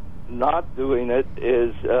about not doing it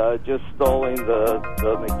is just stalling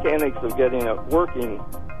the mechanics of getting it working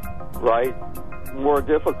right more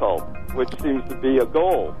difficult, which seems to be a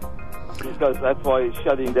goal, because that's why he's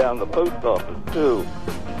shutting down the post office too.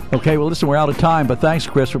 Okay, well, listen, we're out of time, but thanks,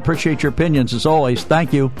 Chris. We appreciate your opinions, as always.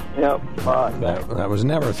 Thank you. Yep, bye. That was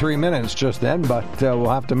never 3 minutes just then, but we'll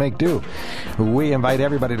have to make do. We invite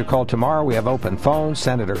everybody to call tomorrow. We have open phones.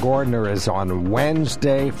 Senator Gordner is on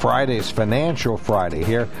Wednesday. Friday's Financial Friday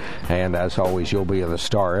here. And as always, you'll be the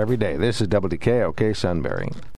star every day. This is WKOK Sunbury.